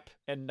nightcap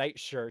and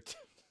nightshirt.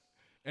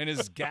 And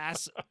his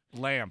gas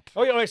lamp.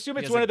 Oh, yeah, I assume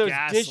it's one of those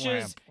dishes.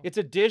 Lamp. It's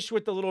a dish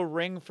with the little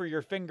ring for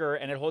your finger,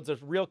 and it holds a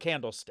real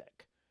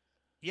candlestick.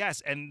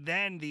 Yes, and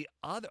then the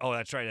other... Oh,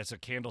 that's right. That's a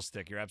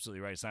candlestick. You're absolutely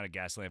right. It's not a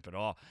gas lamp at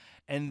all.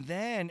 And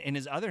then in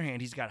his other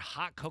hand, he's got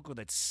hot cocoa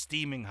that's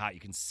steaming hot.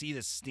 You can see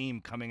the steam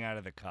coming out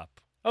of the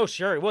cup. Oh,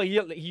 sure. Well, he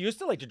used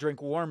to like to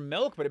drink warm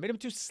milk, but it made him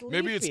too sleepy.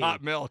 Maybe it's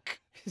hot milk.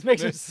 It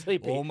makes him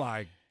sleepy. Oh, my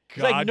God.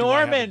 He's like,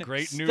 Norman,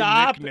 great new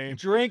stop nickname.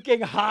 drinking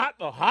hot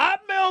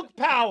milk,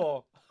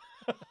 Powell.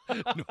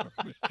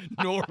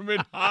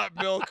 Norman Hot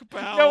Milk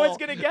Powell. No one's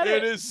gonna get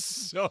it. It is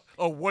so.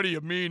 Oh, what do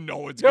you mean? No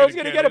one's gonna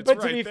get it. But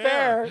right to be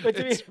there. fair,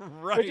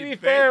 to be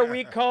fair,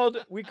 we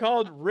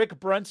called Rick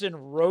Brunson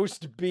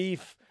roast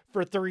beef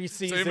for 3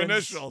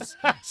 seasons.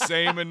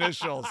 Same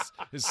initials.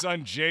 His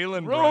son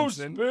Jalen roast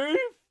Brunson, beef,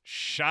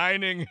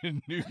 shining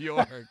in New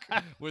York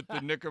with the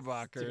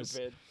Knickerbockers.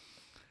 Stupid.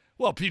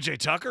 Well, PJ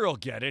Tucker will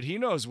get it. He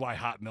knows why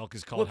hot milk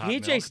is called hot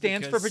milk. PJ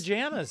stands for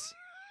pajamas.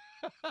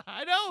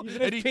 I know.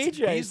 And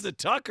he's the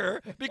Tucker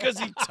because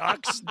he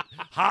tucks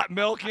hot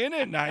milk in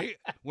at night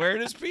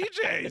wearing his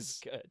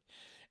PJs. Good.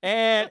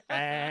 And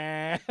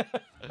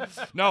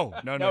No,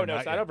 it's not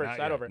over. It's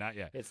not over. Not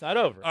yet. It's not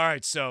over. All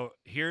right, so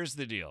here's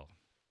the deal.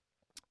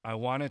 I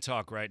want to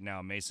talk right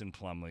now, Mason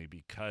Plumlee,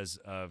 because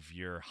of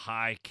your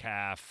high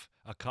calf,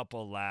 a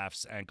couple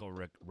laughs, ankle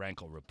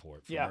rankle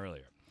report from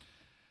earlier.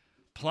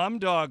 Plum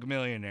Dog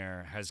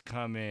Millionaire has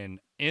come in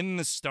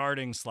the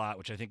starting slot,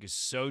 which I think is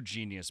so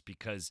genius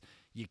because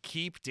you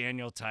keep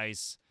Daniel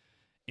Tice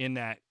in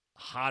that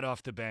hot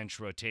off the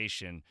bench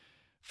rotation.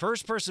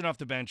 First person off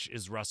the bench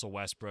is Russell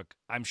Westbrook.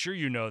 I'm sure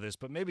you know this,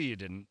 but maybe you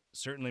didn't.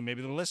 Certainly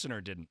maybe the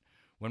listener didn't.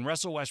 When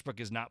Russell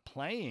Westbrook is not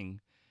playing,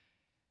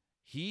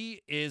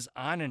 he is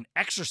on an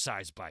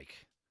exercise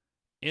bike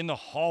in the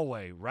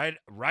hallway,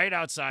 right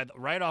outside,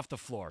 right off the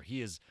floor.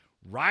 He is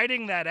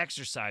riding that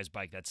exercise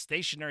bike, that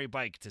stationary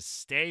bike, to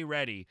stay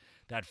ready.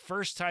 That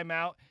first time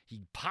out,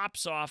 he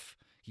pops off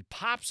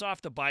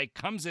the bike,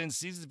 comes in,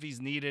 sees if he's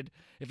needed.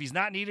 If he's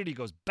not needed, he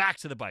goes back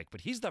to the bike.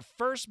 But he's the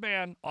first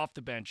man off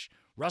the bench,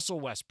 Russell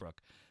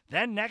Westbrook.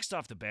 Then next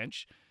off the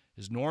bench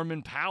is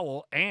Norman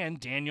Powell and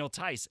Daniel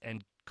Tice.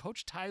 And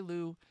Coach Ty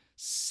Lue,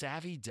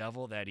 savvy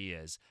devil that he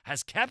is,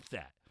 has kept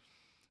that.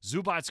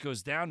 Zubac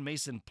goes down,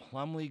 Mason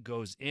Plumlee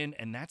goes in,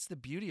 and that's the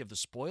beauty of the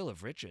spoil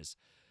of riches.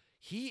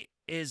 He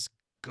is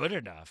good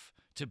enough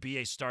to be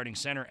a starting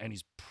center, and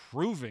he's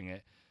proving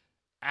it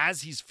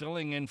as he's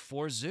filling in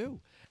for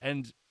Zoo.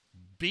 And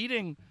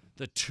beating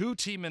the 2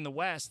 team in the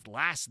West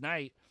last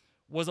night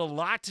was a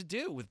lot to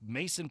do with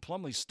Mason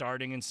Plumlee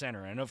starting in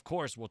center. And, of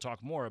course, we'll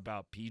talk more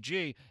about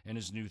PG and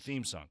his new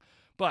theme song.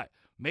 But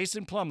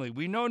Mason Plumlee,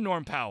 we know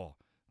Norm Powell,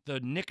 the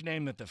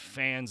nickname that the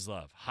fans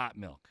love, Hot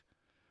Milk.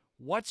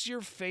 What's your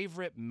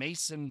favorite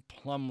Mason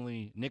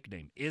Plumlee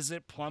nickname? Is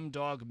it Plum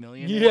Dog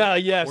Millionaire? Yeah,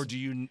 yes. Or do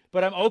you?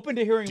 But I'm open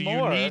to hearing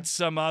more. Do you need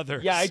some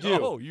others? Yeah, I do.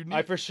 Oh, you need.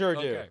 I for sure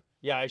do. Okay.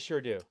 Yeah, I sure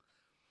do.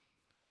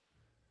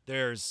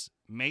 There's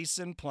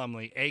Mason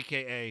Plumlee,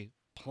 a.k.a.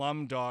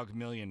 Plum Dog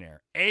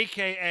Millionaire,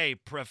 a.k.a.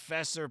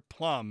 Professor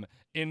Plum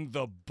in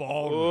the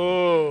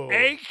ballroom,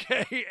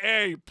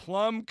 a.k.a.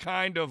 Plum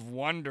Kind of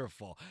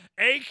Wonderful,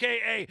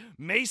 a.k.a.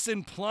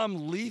 Mason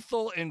Plum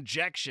Lethal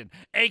Injection,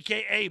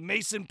 a.k.a.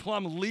 Mason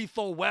Plum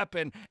Lethal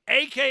Weapon,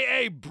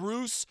 a.k.a.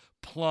 Bruce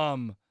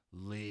Plum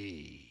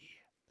Lee.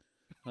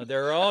 Well,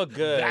 they're all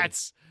good.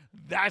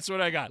 That's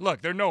what I got.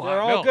 Look, they're no They're hot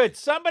all milk. good.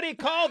 Somebody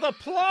call the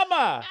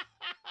plumber.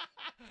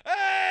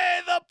 Hey,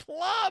 the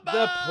plumber.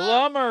 The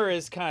plumber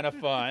is kind of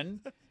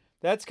fun.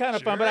 That's kind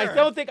of fun, but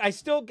I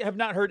still have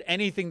not heard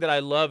anything that I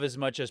love as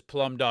much as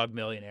Plum Dog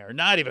Millionaire.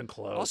 Not even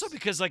close. Also,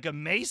 because like a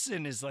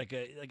mason is like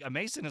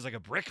a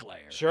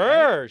bricklayer.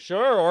 Sure,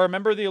 sure. Or a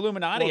member of the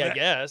Illuminati, Well, I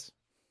guess.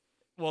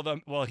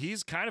 Well,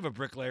 he's kind of a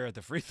bricklayer at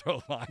the free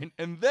throw line,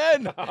 and then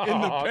in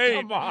the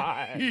paint, come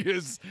on. he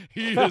is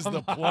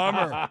the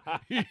plumber.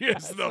 He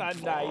is the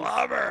That's not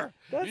plumber.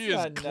 That's He is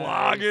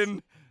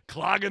not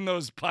clogging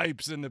those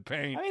pipes in the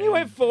paint. I mean, he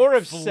went 4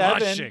 of 7.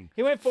 flushing.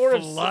 He went 4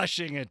 of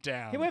flushing it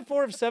down. He went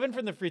 4 of 7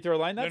 from the free throw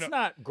line. That's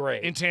not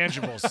great.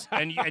 Intangibles,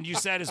 and you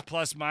said his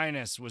plus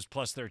minus was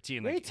plus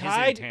 13. Like he his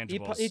tied.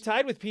 intangibles. He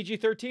tied with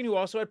PG-13, who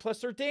also had plus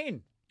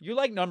 13. You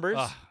like numbers?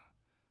 All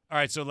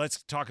right, so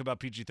let's talk about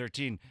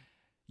PG-13.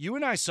 You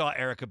and I saw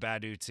Erykah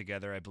Badu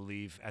together, I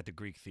believe, at the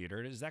Greek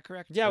Theater. Is that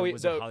correct? Yeah, or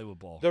was it Hollywood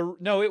Bowl?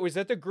 No, it was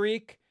at the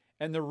Greek,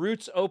 and the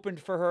Roots opened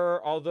for her.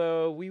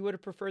 Although we would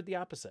have preferred the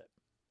opposite.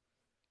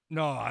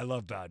 No, I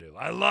love Badu.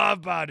 I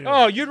love Badu.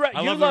 Oh, you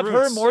love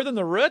her Roots. more than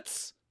the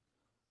Roots?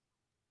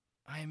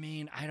 I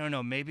mean, I don't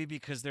know. Maybe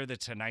because they're the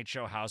Tonight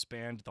Show house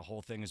band, the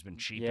whole thing has been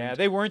cheapened. Yeah,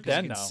 they weren't 'cause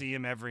then, you can though. see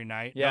them every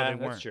night. Yeah, no, they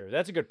that's weren't. true.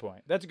 That's a good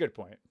point. That's a good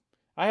point.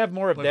 I have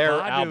more of But their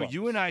Badu, albums.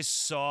 you and I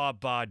saw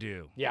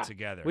Badu Yeah,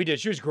 together. we did.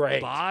 She was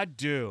great.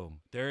 Badu.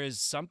 There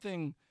is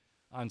something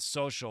on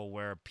social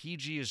where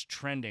PG is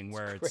trending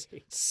where it's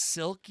great.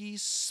 silky,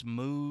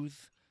 smooth,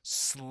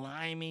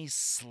 slimy,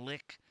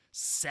 slick,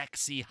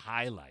 sexy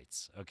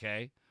highlights,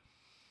 okay?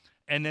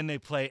 And then they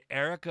play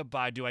Erykah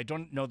Badu. I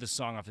don't know the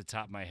song off the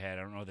top of my head.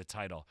 I don't know the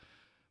title.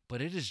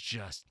 But it is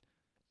just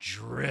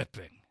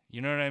dripping.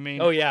 You know what I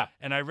mean? Oh yeah.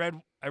 And I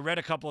read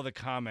a couple of the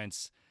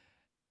comments,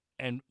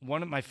 and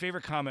one of my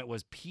favorite comment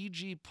was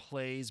PG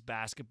plays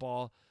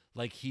basketball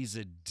like he's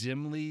a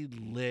dimly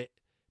lit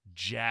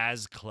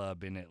jazz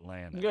club in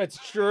Atlanta. It's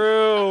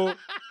true.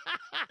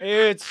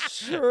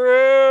 It's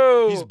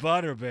true. He's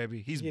butter,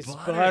 baby. He's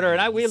butter,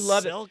 and we He's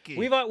love silky.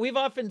 it. We've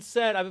often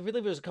said, I believe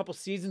it was a couple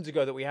seasons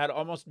ago that we had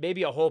almost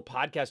maybe a whole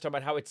podcast talking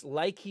about how it's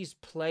like he's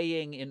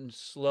playing in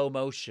slow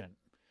motion.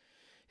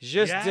 He's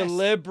just Yes.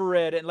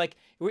 deliberate and like,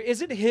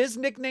 isn't his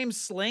nickname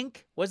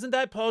Slink? Wasn't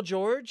that Paul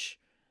George?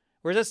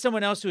 Or is that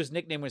someone else whose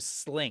nickname was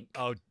Slink?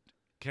 Oh,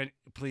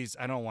 please?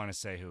 I don't want to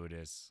say who it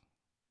is.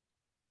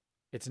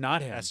 It's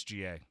not him.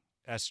 SGA.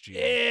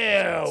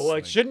 Ew. Well,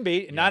 it shouldn't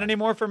be. Not Yeah.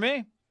 anymore for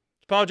me.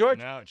 It's Paul George.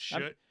 No, it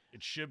should.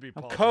 It should be.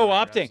 I'm Paul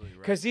co-opting George, you're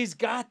because he's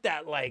got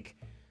that like.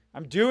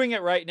 I'm doing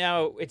it right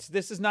now.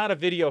 This is not a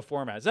video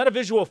format. It's not a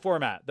visual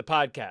format. The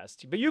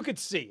podcast, but you could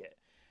see it.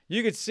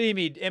 You could see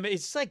me. I mean,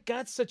 it's like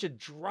got such a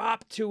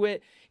drop to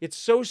it. It's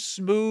so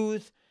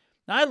smooth.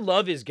 I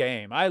love his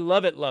game. I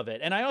love it,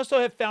 And I also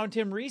have found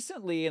him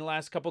recently in the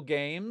last couple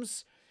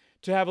games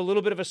to have a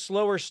little bit of a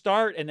slower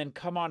start and then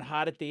come on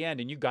hot at the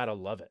end. And you gotta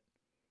love it.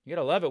 You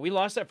gotta love it. We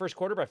lost that first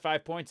quarter by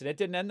 5 points, and it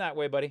didn't end that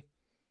way, buddy.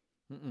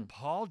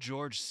 Paul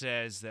George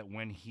says that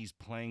when he's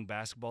playing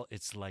basketball,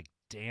 it's like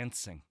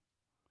dancing.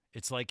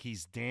 It's like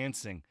he's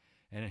dancing.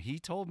 And he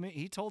told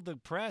the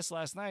press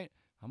last night,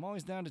 I'm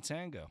always down to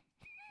tango.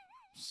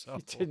 So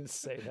He didn't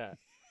say that.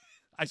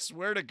 I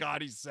swear to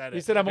God he said it.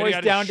 He said, I'm And he always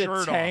had his down to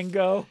shirt off.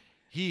 tango.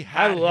 He I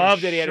had love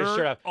his that he had his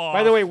shirt off. off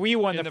By the way, we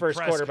won in the first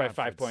press quarter by 5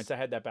 conference. points. I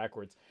had that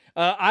backwards.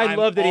 I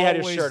love that he had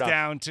his shirt I'm off. always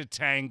down to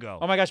tango.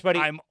 Oh my gosh, buddy.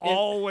 I'm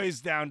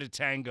always down to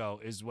tango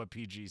is what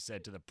PG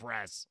said to the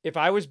press. If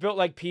I was built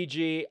like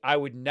PG, I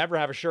would never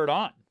have a shirt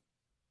on.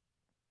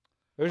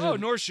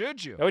 Nor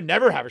should you. I would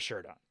never have a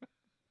shirt on.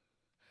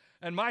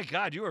 And my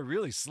God, you are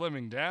really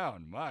slimming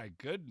down. My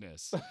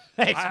goodness.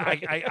 Thanks,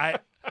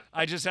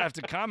 I just have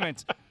to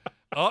comment.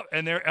 Oh,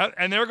 and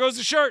there goes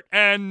the shirt.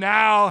 And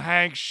now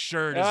Hank's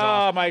shirt is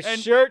off. Oh, my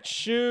And- shirt,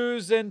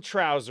 shoes, and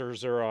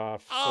trousers are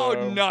off. Oh,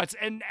 so- nuts.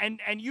 And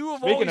you have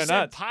Speaking always of said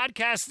nuts.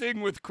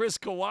 podcasting with Chris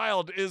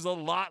Kawilde is a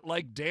lot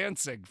like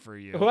dancing for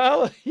you.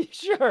 Well,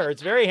 sure.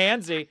 It's very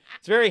handsy.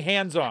 It's very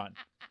hands-on.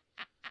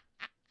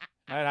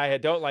 And I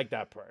don't like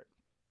that part.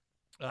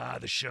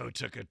 The show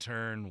took a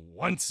turn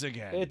once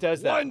again. It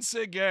does that. Once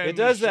again. It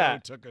does the show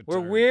that. Took a We're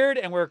turn. weird,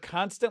 and we're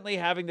constantly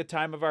having the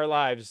time of our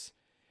lives.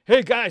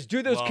 Hey, guys,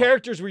 do those Well-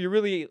 characters where you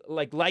really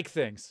like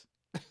things.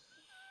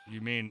 You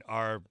mean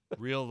our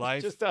real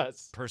life Just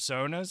us.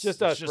 personas? Just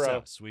It's us, just bro.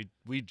 us.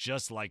 We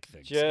just like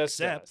things. Just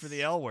except us. for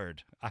the L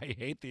word. I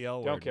hate the L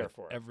word. Don't care with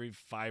for it. every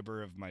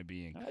fiber of my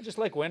being. I just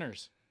like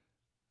winners.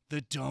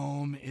 The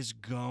Dome is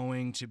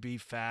going to be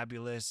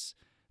fabulous.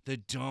 The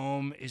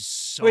Dome is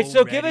so Wait,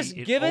 so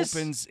ready. give us-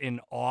 opens in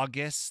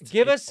August.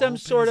 Give It us some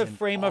sort opens of in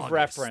frame of August.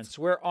 reference.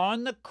 We're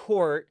on the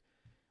court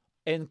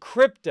in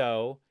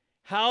crypto.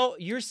 How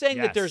you're saying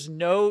that Yes. there's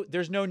no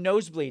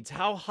nosebleeds.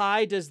 How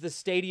high does the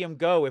stadium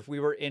go if we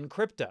were in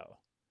crypto?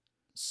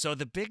 So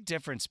the big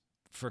difference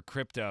for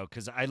crypto,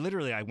 because I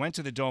went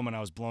to the Dome and I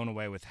was blown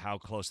away with how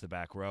close the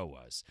back row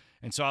was.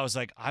 And so I was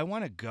like, I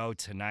want to go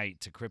tonight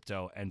to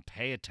crypto and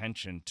pay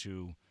attention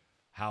to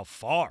how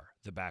far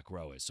the back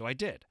row is. So I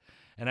did.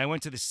 And I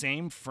went to the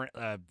same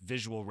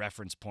visual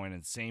reference point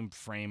and the same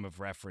frame of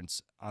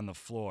reference on the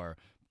floor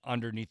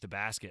underneath the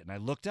basket. And I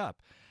looked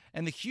up.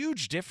 And the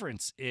huge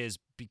difference is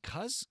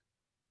because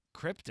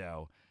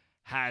crypto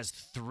has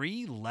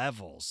 3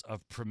 levels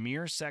of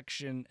premier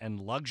section and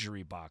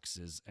luxury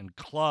boxes and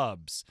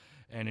clubs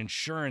and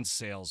insurance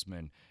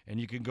salesmen. And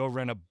you can go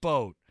rent a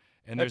boat.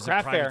 And there's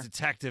a private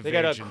detective agency.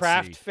 They got a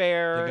craft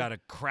fair. They got a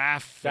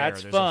craft fair.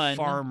 That's there's fun. A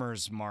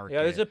farmer's market.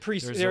 Yeah, there's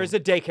a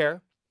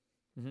daycare.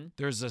 Mm-hmm.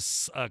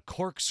 There's a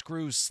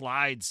corkscrew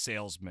slide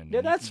salesman.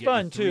 Yeah, that's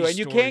fun too. And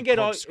you can get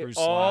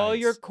all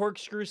your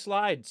corkscrew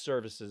slide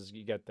services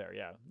you get there.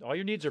 Yeah, all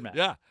your needs are met.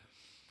 Yeah,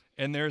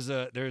 and there's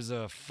a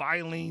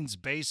Filene's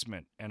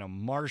basement and a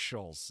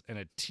Marshalls and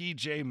a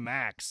TJ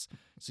Maxx,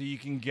 so you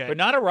can get but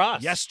not a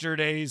Ross.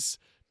 Yesterday's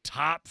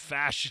top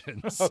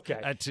fashions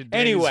at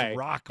today's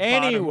rock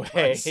bottom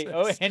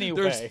prices. Anyway,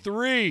 there's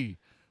 3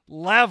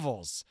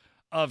 levels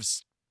of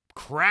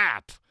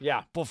crap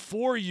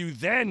before you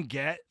then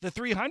get the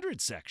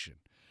 300 section.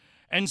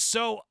 And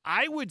so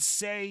I would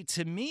say,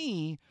 to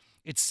me,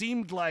 it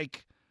seemed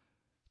like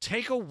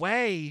take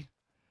away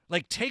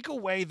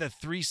the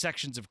 3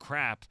 sections of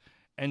crap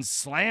and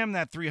slam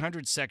that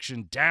 300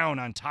 section down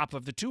on top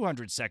of the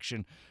 200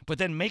 section, but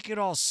then make it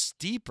all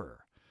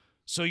steeper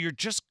so you're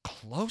just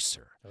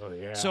closer. Oh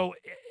yeah. So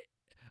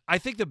I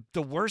think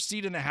the worst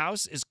seat in the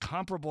house is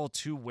comparable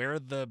to where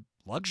the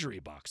luxury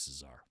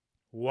boxes are.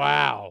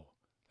 Wow.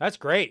 That's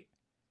great.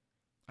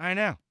 I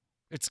know.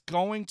 It's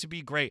going to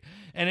be great.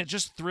 And it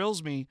just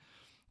thrills me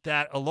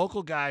that a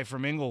local guy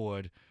from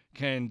Inglewood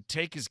can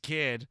take his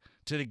kid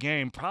to the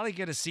game, probably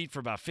get a seat for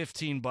about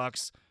 $15,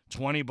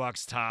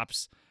 $20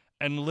 tops,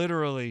 and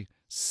literally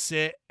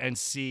sit and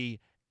see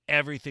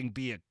everything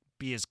be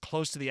as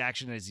close to the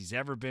action as he's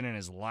ever been in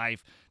his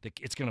life.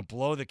 It's going to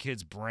blow the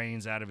kid's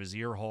brains out of his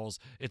ear holes.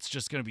 It's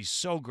just going to be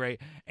so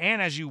great.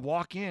 And as you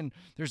walk in,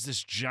 there's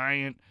this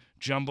giant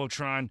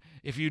Jumbotron.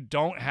 If you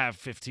don't have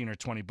 $15 or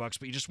 $20,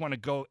 but you just want to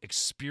go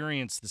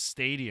experience the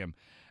stadium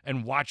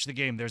and watch the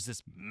game, there's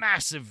this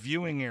massive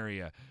viewing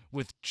area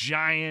with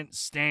giant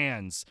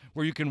stands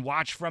where you can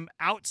watch from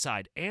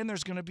outside. And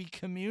there's going to be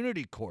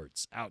community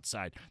courts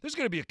outside. There's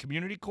going to be a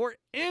community court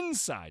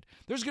inside.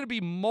 There's going to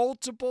be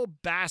multiple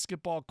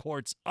basketball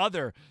courts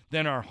other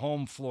than our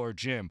home floor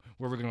gym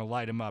where we're going to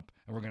light them up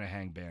and we're going to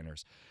hang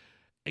banners.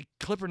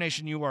 Clipper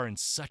Nation, you are in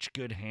such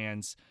good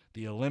hands.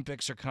 The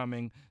Olympics are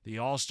coming, the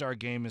All-Star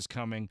Game is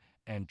coming,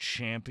 and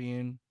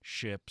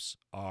championships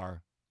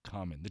are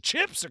coming. The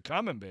chips are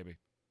coming, baby.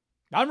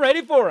 I'm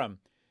ready for them.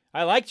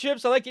 I like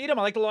chips. I like to eat them.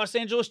 I like the Los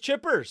Angeles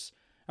Chippers.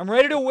 I'm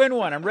ready to win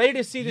one. I'm ready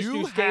to see this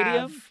new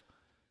stadium.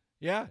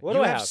 What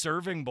do I have?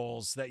 Serving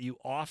bowls that you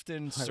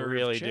often serve. I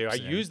really do. I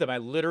use them. I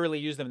literally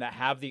use them that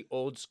have the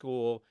old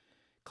school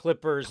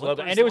Clippers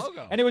logo. And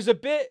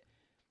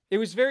it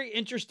was very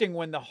interesting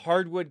when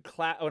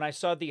when I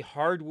saw the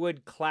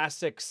Hardwood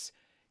Classics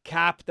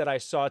cap that I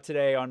saw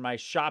today on my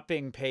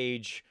shopping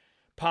page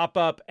pop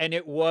up, and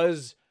it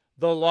was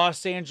the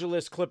Los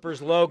Angeles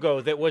Clippers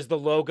logo that was the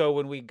logo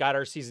when we got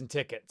our season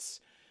tickets.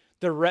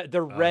 The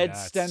red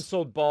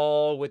stenciled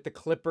ball with the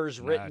Clippers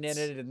written in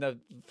it and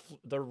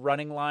the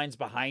running lines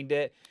behind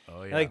it.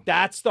 Oh yeah. Like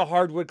that's the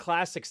Hardwood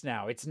Classics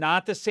now. It's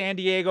not the San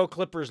Diego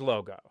Clippers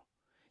logo.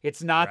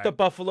 It's not the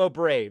Buffalo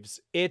Braves.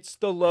 It's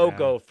the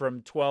logo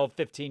from 12,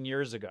 15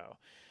 years ago.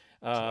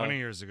 20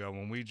 years ago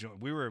when we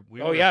joined, we were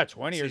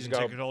 20 years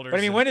ago. But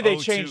I mean, when did they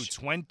change?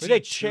 22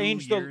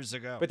 years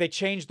ago. But they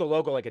changed the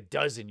logo like a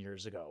dozen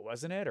years ago,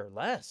 wasn't it? Or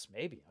less,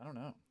 maybe. I don't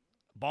know.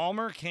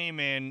 Ballmer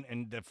came in,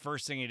 and the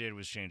first thing he did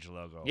was change the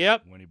logo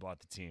when he bought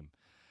the team.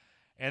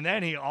 And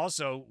then he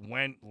also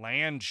went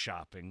land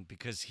shopping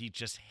because he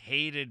just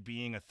hated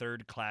being a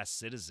third-class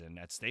citizen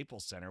at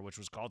Staples Center, which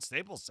was called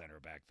Staples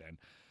Center back then.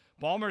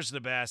 Ballmer's the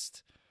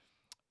best.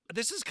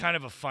 This is kind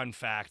of a fun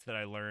fact that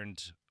I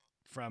learned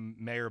from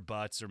Mayor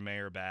Butts or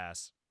Mayor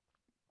Bass.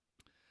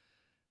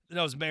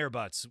 No, it was Mayor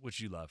Butts, which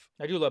you love.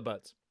 I do love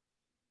Butts.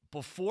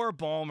 Before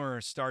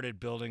Ballmer started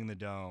building the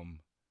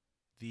dome,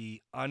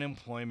 the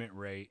unemployment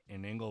rate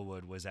in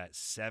Inglewood was at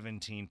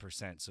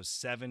 17%. So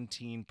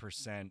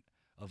 17%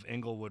 of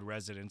Inglewood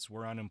residents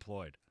were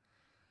unemployed.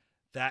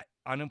 That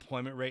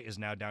unemployment rate is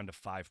now down to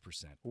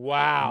 5%.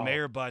 Wow. And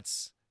Mayor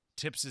Butts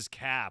tips his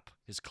cap,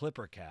 his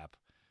Clipper cap,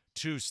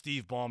 to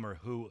Steve Ballmer,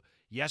 who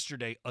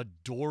yesterday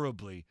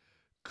adorably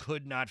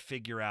could not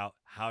figure out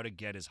how to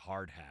get his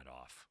hard hat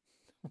off.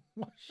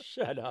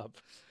 Shut up.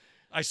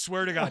 I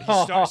swear to God.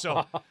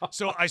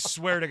 So I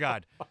swear to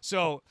God.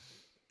 So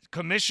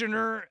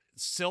Commissioner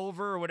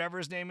Silver, or whatever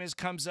his name is,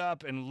 comes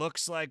up and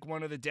looks like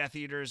one of the Death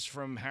Eaters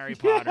from Harry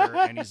Potter,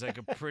 and he's like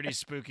a pretty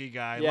spooky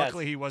guy. Yes.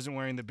 Luckily, he wasn't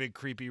wearing the big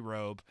creepy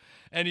robe.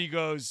 And he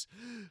goes,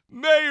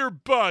 Mayor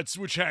Butts,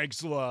 which Hank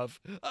loves,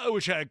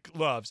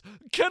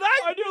 can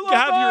I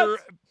have your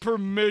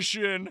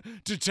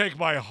permission to take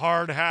my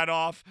hard hat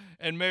off?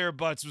 And Mayor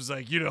Butts was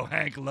like,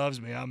 Hank loves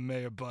me. I'm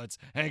Mayor Butts.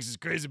 Hank's is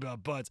crazy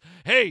about Butts.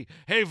 Hey,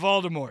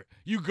 Voldemort,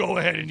 you go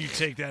ahead and you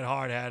take that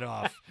hard hat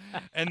off.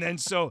 And then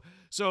so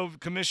So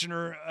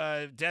Commissioner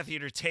Death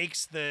Eater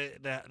takes the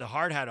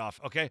hard hat off,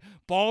 okay?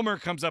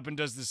 Ballmer comes up and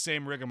does the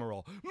same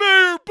rigmarole.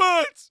 Mayor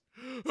Butts,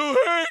 who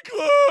Hank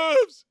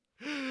loves,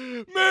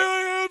 may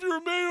I have your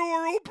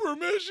mayoral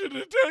permission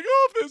to take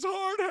off this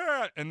hard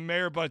hat? And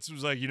Mayor Butts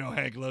was like,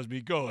 Hank loves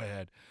me, go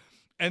ahead.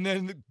 And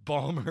then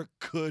Ballmer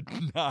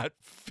could not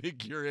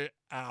figure it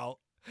out.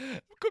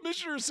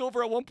 Commissioner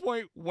Silver at one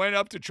point went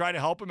up to try to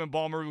help him, and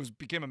Ballmer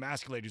became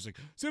emasculated. He's like,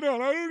 sit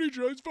down. I don't need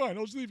you. It's fine.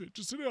 I'll just leave it.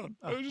 Just sit down.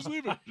 Just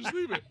leave it. Just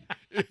leave it.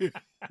 It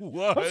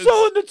was I'm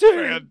so in the team.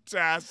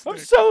 fantastic. I'm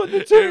so in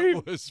the team.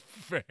 It was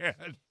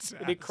fantastic.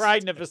 And he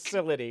cried in a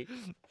facility.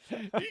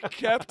 He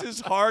kept his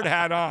hard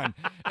hat on.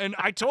 And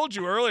I told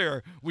you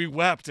earlier, we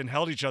wept and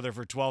held each other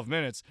for 12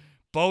 minutes,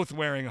 both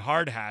wearing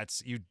hard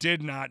hats. You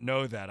did not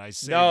know that. I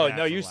saved that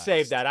No, for you last.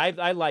 saved that.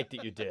 I like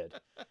that you did.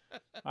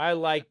 I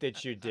like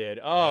that you did.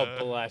 Oh,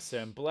 bless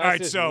him. Bless All right,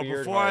 his so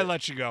weird before I heart.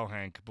 let you go,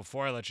 Hank,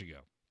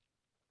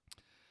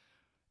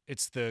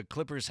 it's the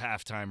Clippers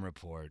halftime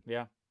report.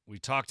 Yeah, We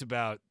talked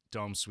about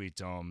Dome Sweet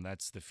Dome.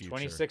 That's the future.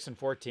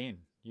 26-14.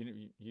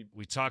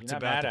 We talked you're not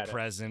about mad the at it.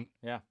 present.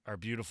 Yeah. Our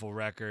beautiful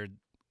record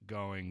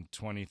going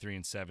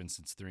 23-7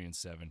 since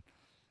 3-7.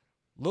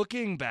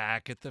 Looking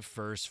back at the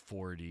first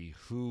 40,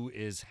 who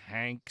is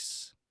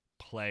Hank's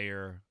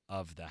player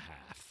of the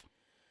half?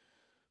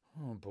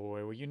 Oh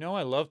boy. Well,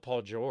 I love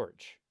Paul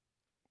George.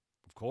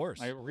 Of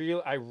course. I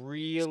really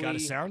He's got a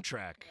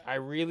soundtrack. I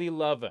really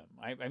love him.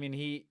 I mean,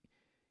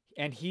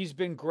 he's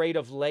been great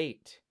of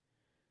late.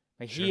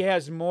 Like, Sure. He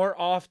has more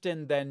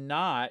often than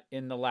not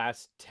in the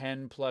last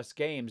 10 plus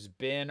games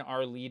been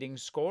our leading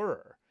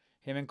scorer.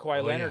 Him and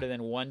Kawhi Leonard, yeah. and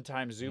then one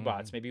time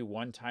Zubats, maybe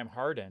one time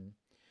Harden.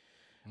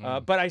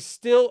 Mm. But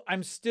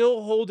I'm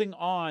still holding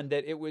on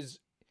that it was.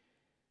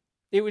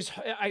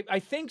 I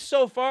think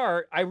so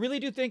far, I really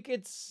do think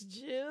it's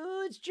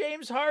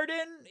James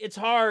Harden. It's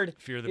hard.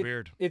 Fear the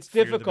beard. It's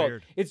Fear the difficult.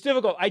 beard. It's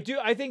difficult. I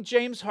think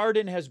James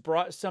Harden has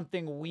brought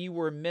something we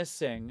were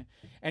missing,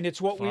 and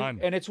it's what Fun.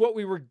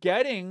 we were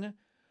getting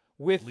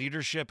with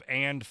Leadership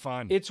and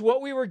fun. It's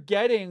what we were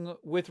getting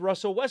with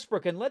Russell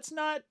Westbrook. And let's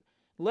not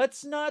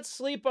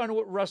sleep on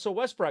what Russell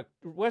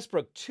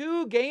Westbrook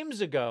 2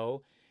 games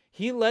ago,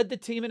 he led the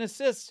team in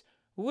assists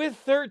with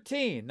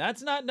 13.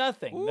 That's not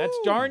nothing. That's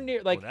darn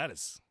near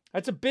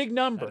that's a big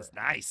number. That is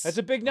nice. That's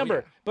a big number.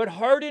 yeah. But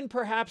Harden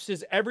perhaps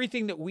is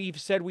everything that we've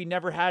said we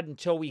never had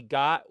until we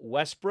got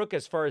Westbrook,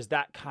 as far as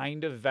that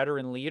kind of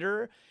veteran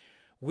leader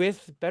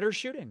with better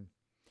shooting.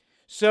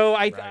 So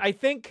I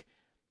think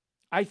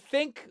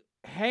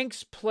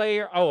Hank's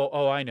player,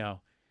 I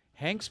know.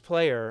 Hank's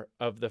player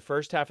of the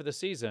first half of the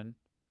season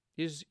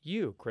is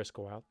you, Chris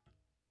Kowal.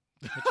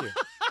 It's you.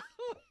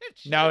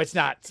 No, it's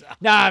not.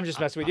 No, I'm just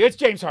messing with you. It's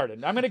James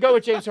Harden. I'm going to go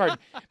with James Harden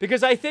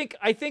because I think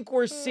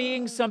we're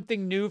seeing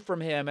something new from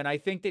him, and I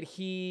think that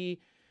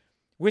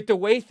with the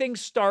way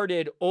things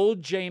started,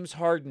 old James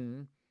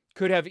Harden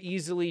could have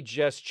easily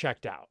just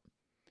checked out.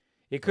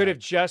 It could have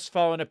just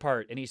fallen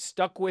apart, and he's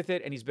stuck with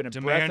it, and he's been a breath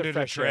of Demanded a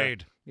fresh air.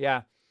 trade.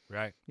 Yeah.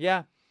 Right.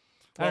 Yeah.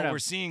 I don't Well, know. we're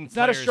seeing It's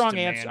not a players strong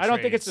demand answer. I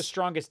don't think it's the trades.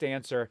 strongest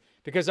answer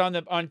because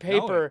on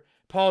paper,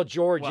 Paul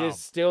George Well- is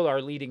still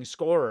our leading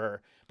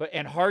scorer,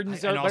 and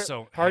Harden's And our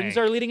also Harden's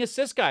Hank. our leading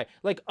assist guy.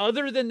 Like,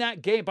 other than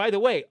that game, by the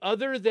way,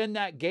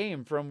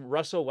 from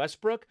Russell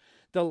Westbrook,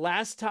 the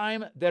last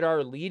time that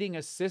our leading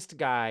assist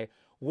guy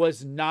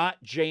was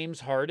not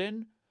James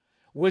Harden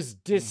was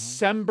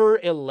December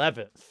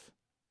 11th.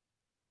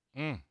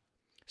 Mm.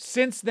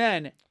 Since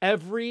then,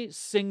 every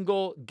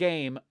single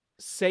game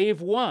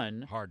save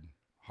one, Harden.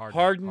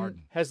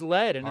 has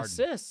led in Harden.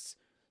 assists.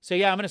 So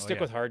yeah, I'm going to stick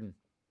yeah. with Harden.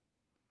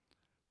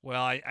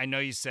 Well, I know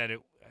you said it.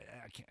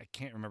 I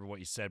can't remember what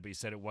you said, but you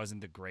said it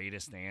wasn't the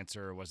greatest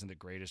answer. It wasn't the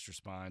greatest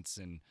response.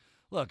 And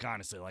look,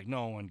 honestly,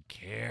 no one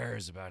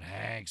cares about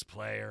Hank's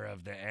player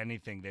of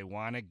anything. They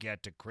want to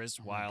get to Chris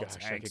Wilde's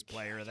Hank's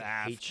player of the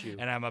half. hate you.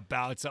 And I'm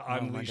about to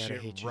unleash God, I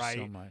it hate you right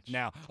so much.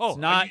 now. Oh, It's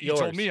not you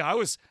told yours. me I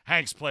was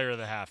Hank's player of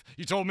the half.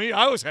 You told me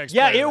I was Hank's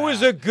Yeah, player it of the was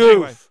half. a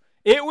goof.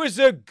 Anyway. It was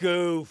a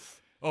goof.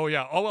 Oh,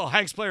 yeah. Oh, well,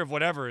 Hank's player of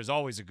whatever is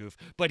always a goof.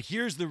 But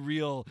here's the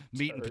real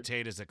meat and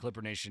potatoes that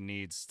Clipper Nation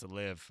needs to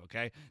live,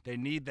 okay? They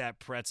need that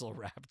pretzel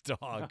wrap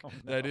dog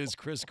that is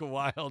Chris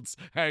Wilde's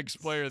Hank's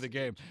player of the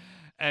game.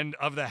 And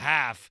of the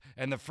half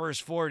and the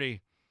first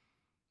 40,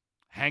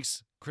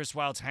 Chris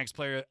Wilde's Hank's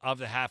player of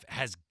the half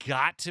has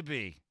got to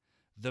be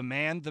the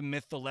man, the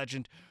myth, the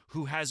legend,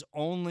 who has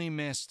only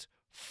missed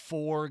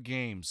 4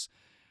 games.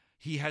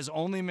 He has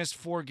only missed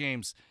 4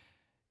 games.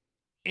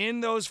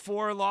 In those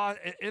 4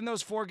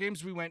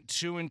 games, we went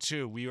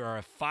 2-2. We are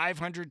a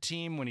 500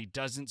 team when he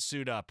doesn't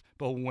suit up,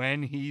 but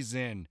when he's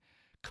in,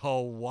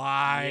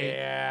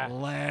 Kawhi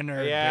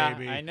Leonard,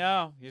 baby. I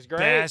know. He's great.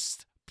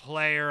 Best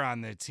player on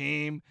the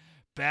team,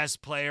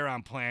 best player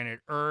on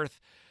planet Earth.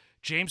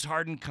 James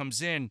Harden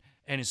comes in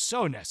and is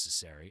so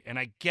necessary, and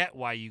I get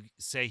why you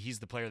say he's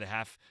the player of the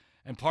half,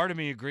 and part of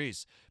me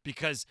agrees,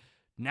 because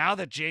now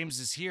that James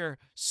is here,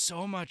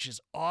 so much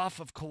is off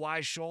of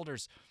Kawhi's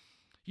shoulders.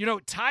 You know,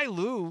 Ty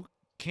Lue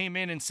came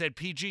in and said,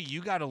 PG,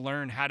 you got to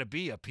learn how to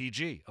be a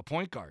PG, a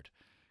point guard.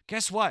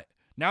 Guess what?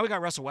 Now we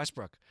got Russell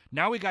Westbrook.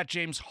 Now we got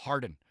James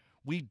Harden.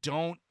 We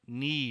don't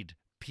need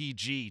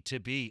PG to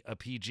be a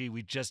PG.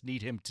 We just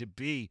need him to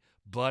be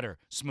butter,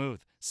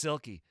 smooth,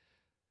 silky,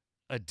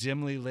 a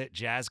dimly lit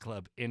jazz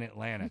club in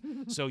Atlanta.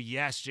 So,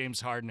 yes,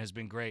 James Harden has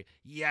been great.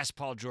 Yes,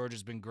 Paul George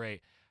has been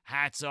great.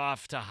 Hats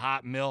off to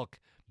Hot Milk.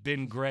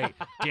 Been great.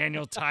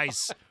 Daniel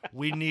Tice,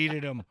 we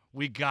needed him.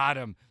 We got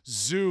him.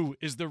 Zoo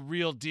is the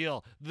real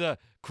deal. The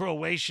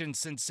Croatian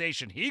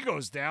sensation. He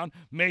goes down.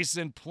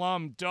 Mason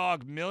Plum,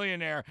 dog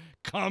millionaire,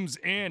 comes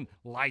in,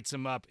 lights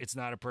him up. It's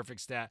not a perfect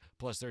stat.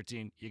 Plus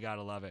 13. You got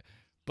to love it.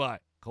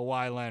 But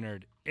Kawhi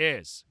Leonard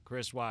is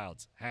Chris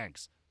Wild's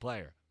Hank's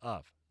player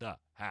of the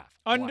half.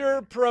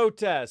 Under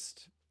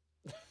protest.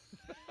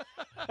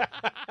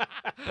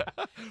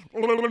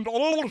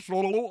 Oh,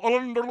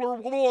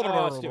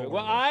 stupid.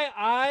 Well,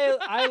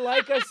 I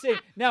like us saying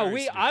now. Very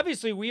We stupid.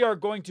 obviously we are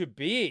going to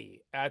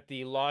be at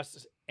the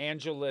Los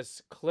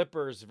Angeles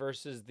Clippers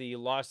versus the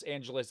Los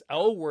Angeles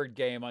L Word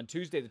game on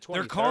Tuesday the 23rd.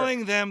 They're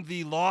calling them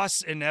the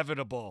loss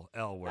inevitable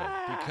L word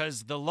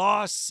because the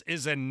loss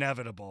is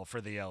inevitable for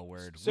the L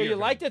word. So We are you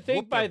like gonna to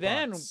think whoop by their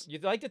then, butts.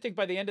 you'd like to think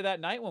by the end of that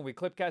night when we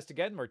Clipcast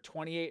again, we're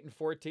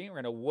 28-14. We're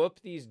gonna whoop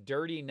these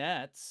dirty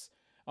Nets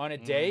on a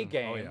day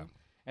game, yeah.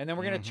 and then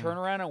we're gonna turn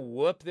around and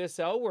whoop this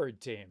L Word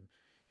team.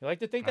 You like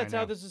to think I that's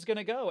how know. this is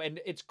gonna go,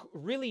 and it's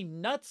really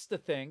nuts to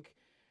think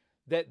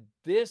that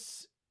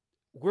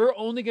we're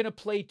only gonna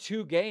play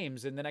 2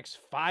 games in the next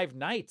 5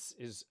 nights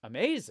is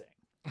amazing.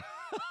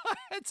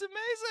 It's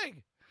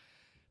amazing.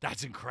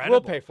 That's incredible.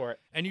 We'll pay for it.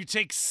 And you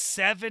take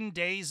 7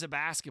 days of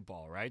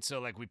basketball, right? So,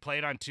 like, we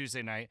played on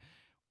Tuesday night,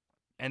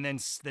 and then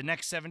the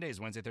next 7 days,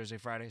 Wednesday, Thursday,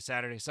 Friday,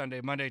 Saturday,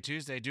 Sunday, Monday,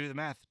 Tuesday, do the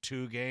math,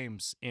 2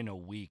 games in a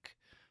week.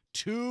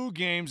 2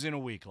 games in a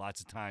week.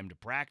 Lots of time to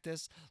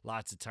practice,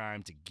 lots of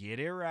time to get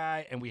it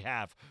right. And we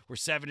have. We're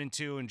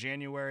 7-2 in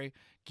January.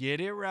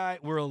 Get it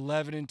right. We're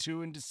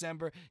 11-2 in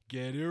December.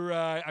 Get it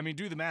right. I mean,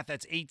 do the math.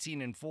 That's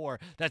 18-4.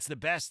 That's the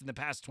best in the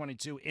past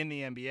 22 in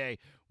the NBA.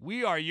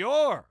 We are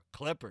your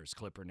Clippers,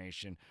 Clipper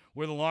Nation.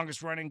 We're the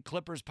longest running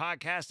Clippers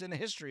podcast in the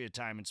history of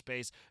time and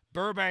space.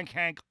 Burbank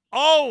Hank,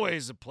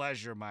 always a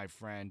pleasure, my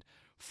friend.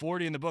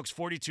 40 in the books,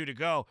 42 to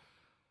go.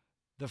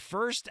 The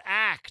first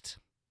act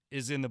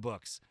is in the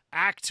books.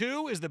 Act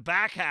 2 is the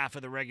back half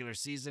of the regular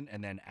season,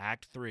 and then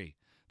Act 3,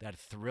 that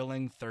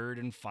thrilling third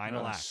and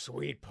final act.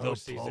 Sweet The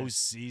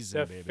postseason,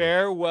 The baby.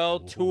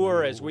 farewell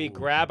tour as we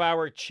grab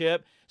our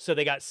chip so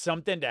they got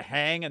something to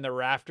hang in the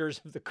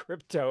rafters of the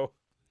crypto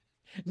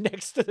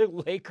next to the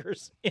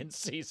Lakers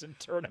in-season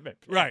tournament.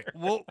 Right.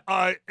 Well,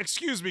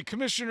 excuse me,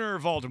 Commissioner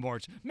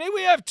Voldemort. May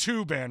we have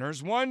 2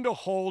 banners, one to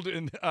hold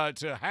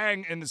to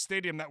hang in the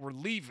stadium that we're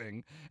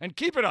leaving, and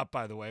keep it up,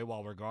 by the way,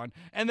 while we're gone,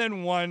 and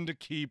then one to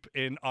keep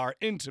in our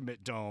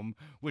intimate dome,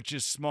 which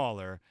is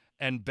smaller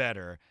and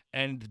better,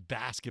 and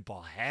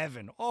basketball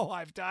heaven. Oh,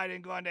 I've died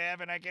and gone to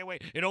heaven. I can't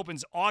wait. It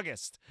opens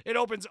August.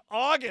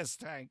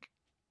 Hank.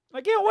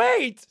 I can't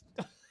wait.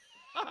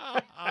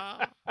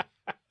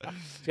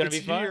 It's going to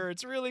be fun. Here.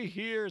 It's really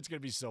here. It's going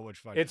to be so much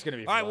fun. It's going to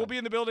be All right, fun. we'll be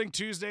in the building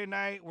Tuesday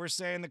night. We're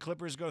saying the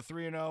Clippers go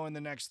 3-0 in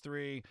the next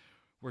 3.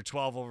 We're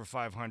 12 over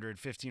 500.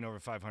 15 over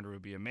 500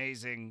 would be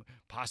amazing.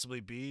 Possibly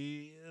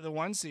be the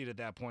 1 seed at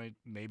that point.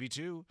 Maybe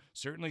 2.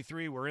 Certainly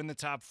 3. We're in the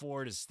top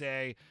 4 to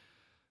stay.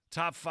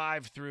 Top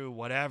 5 through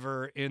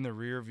whatever in the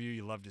rear view.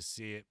 You love to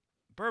see it.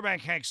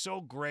 Burbank Hank,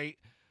 so great.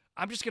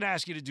 I'm just going to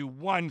ask you to do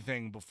one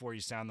thing before you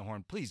sound the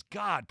horn. Please,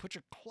 God, put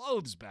your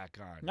clothes back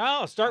on. No,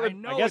 I'll start with. I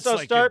know I guess it's I'll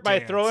like start a by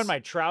dance. throwing my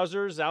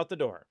trousers out the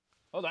door.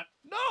 Hold on.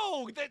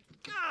 No,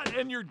 God,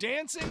 and you're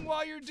dancing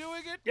while you're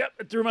doing it? Yep,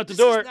 I threw them out the This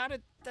door. is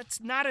that's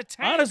not a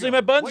tango. Honestly,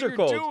 my buns what are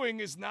cold. What you're doing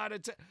is not a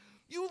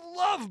You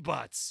love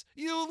butts.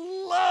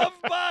 You love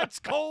butts.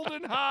 Cold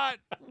and hot,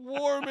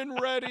 warm and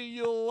ready.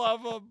 You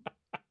love them.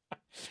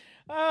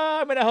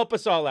 I'm going to help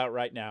us all out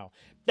right now.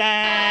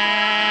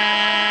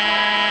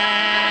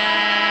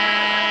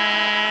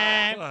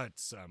 Put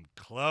some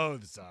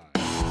clothes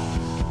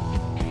on.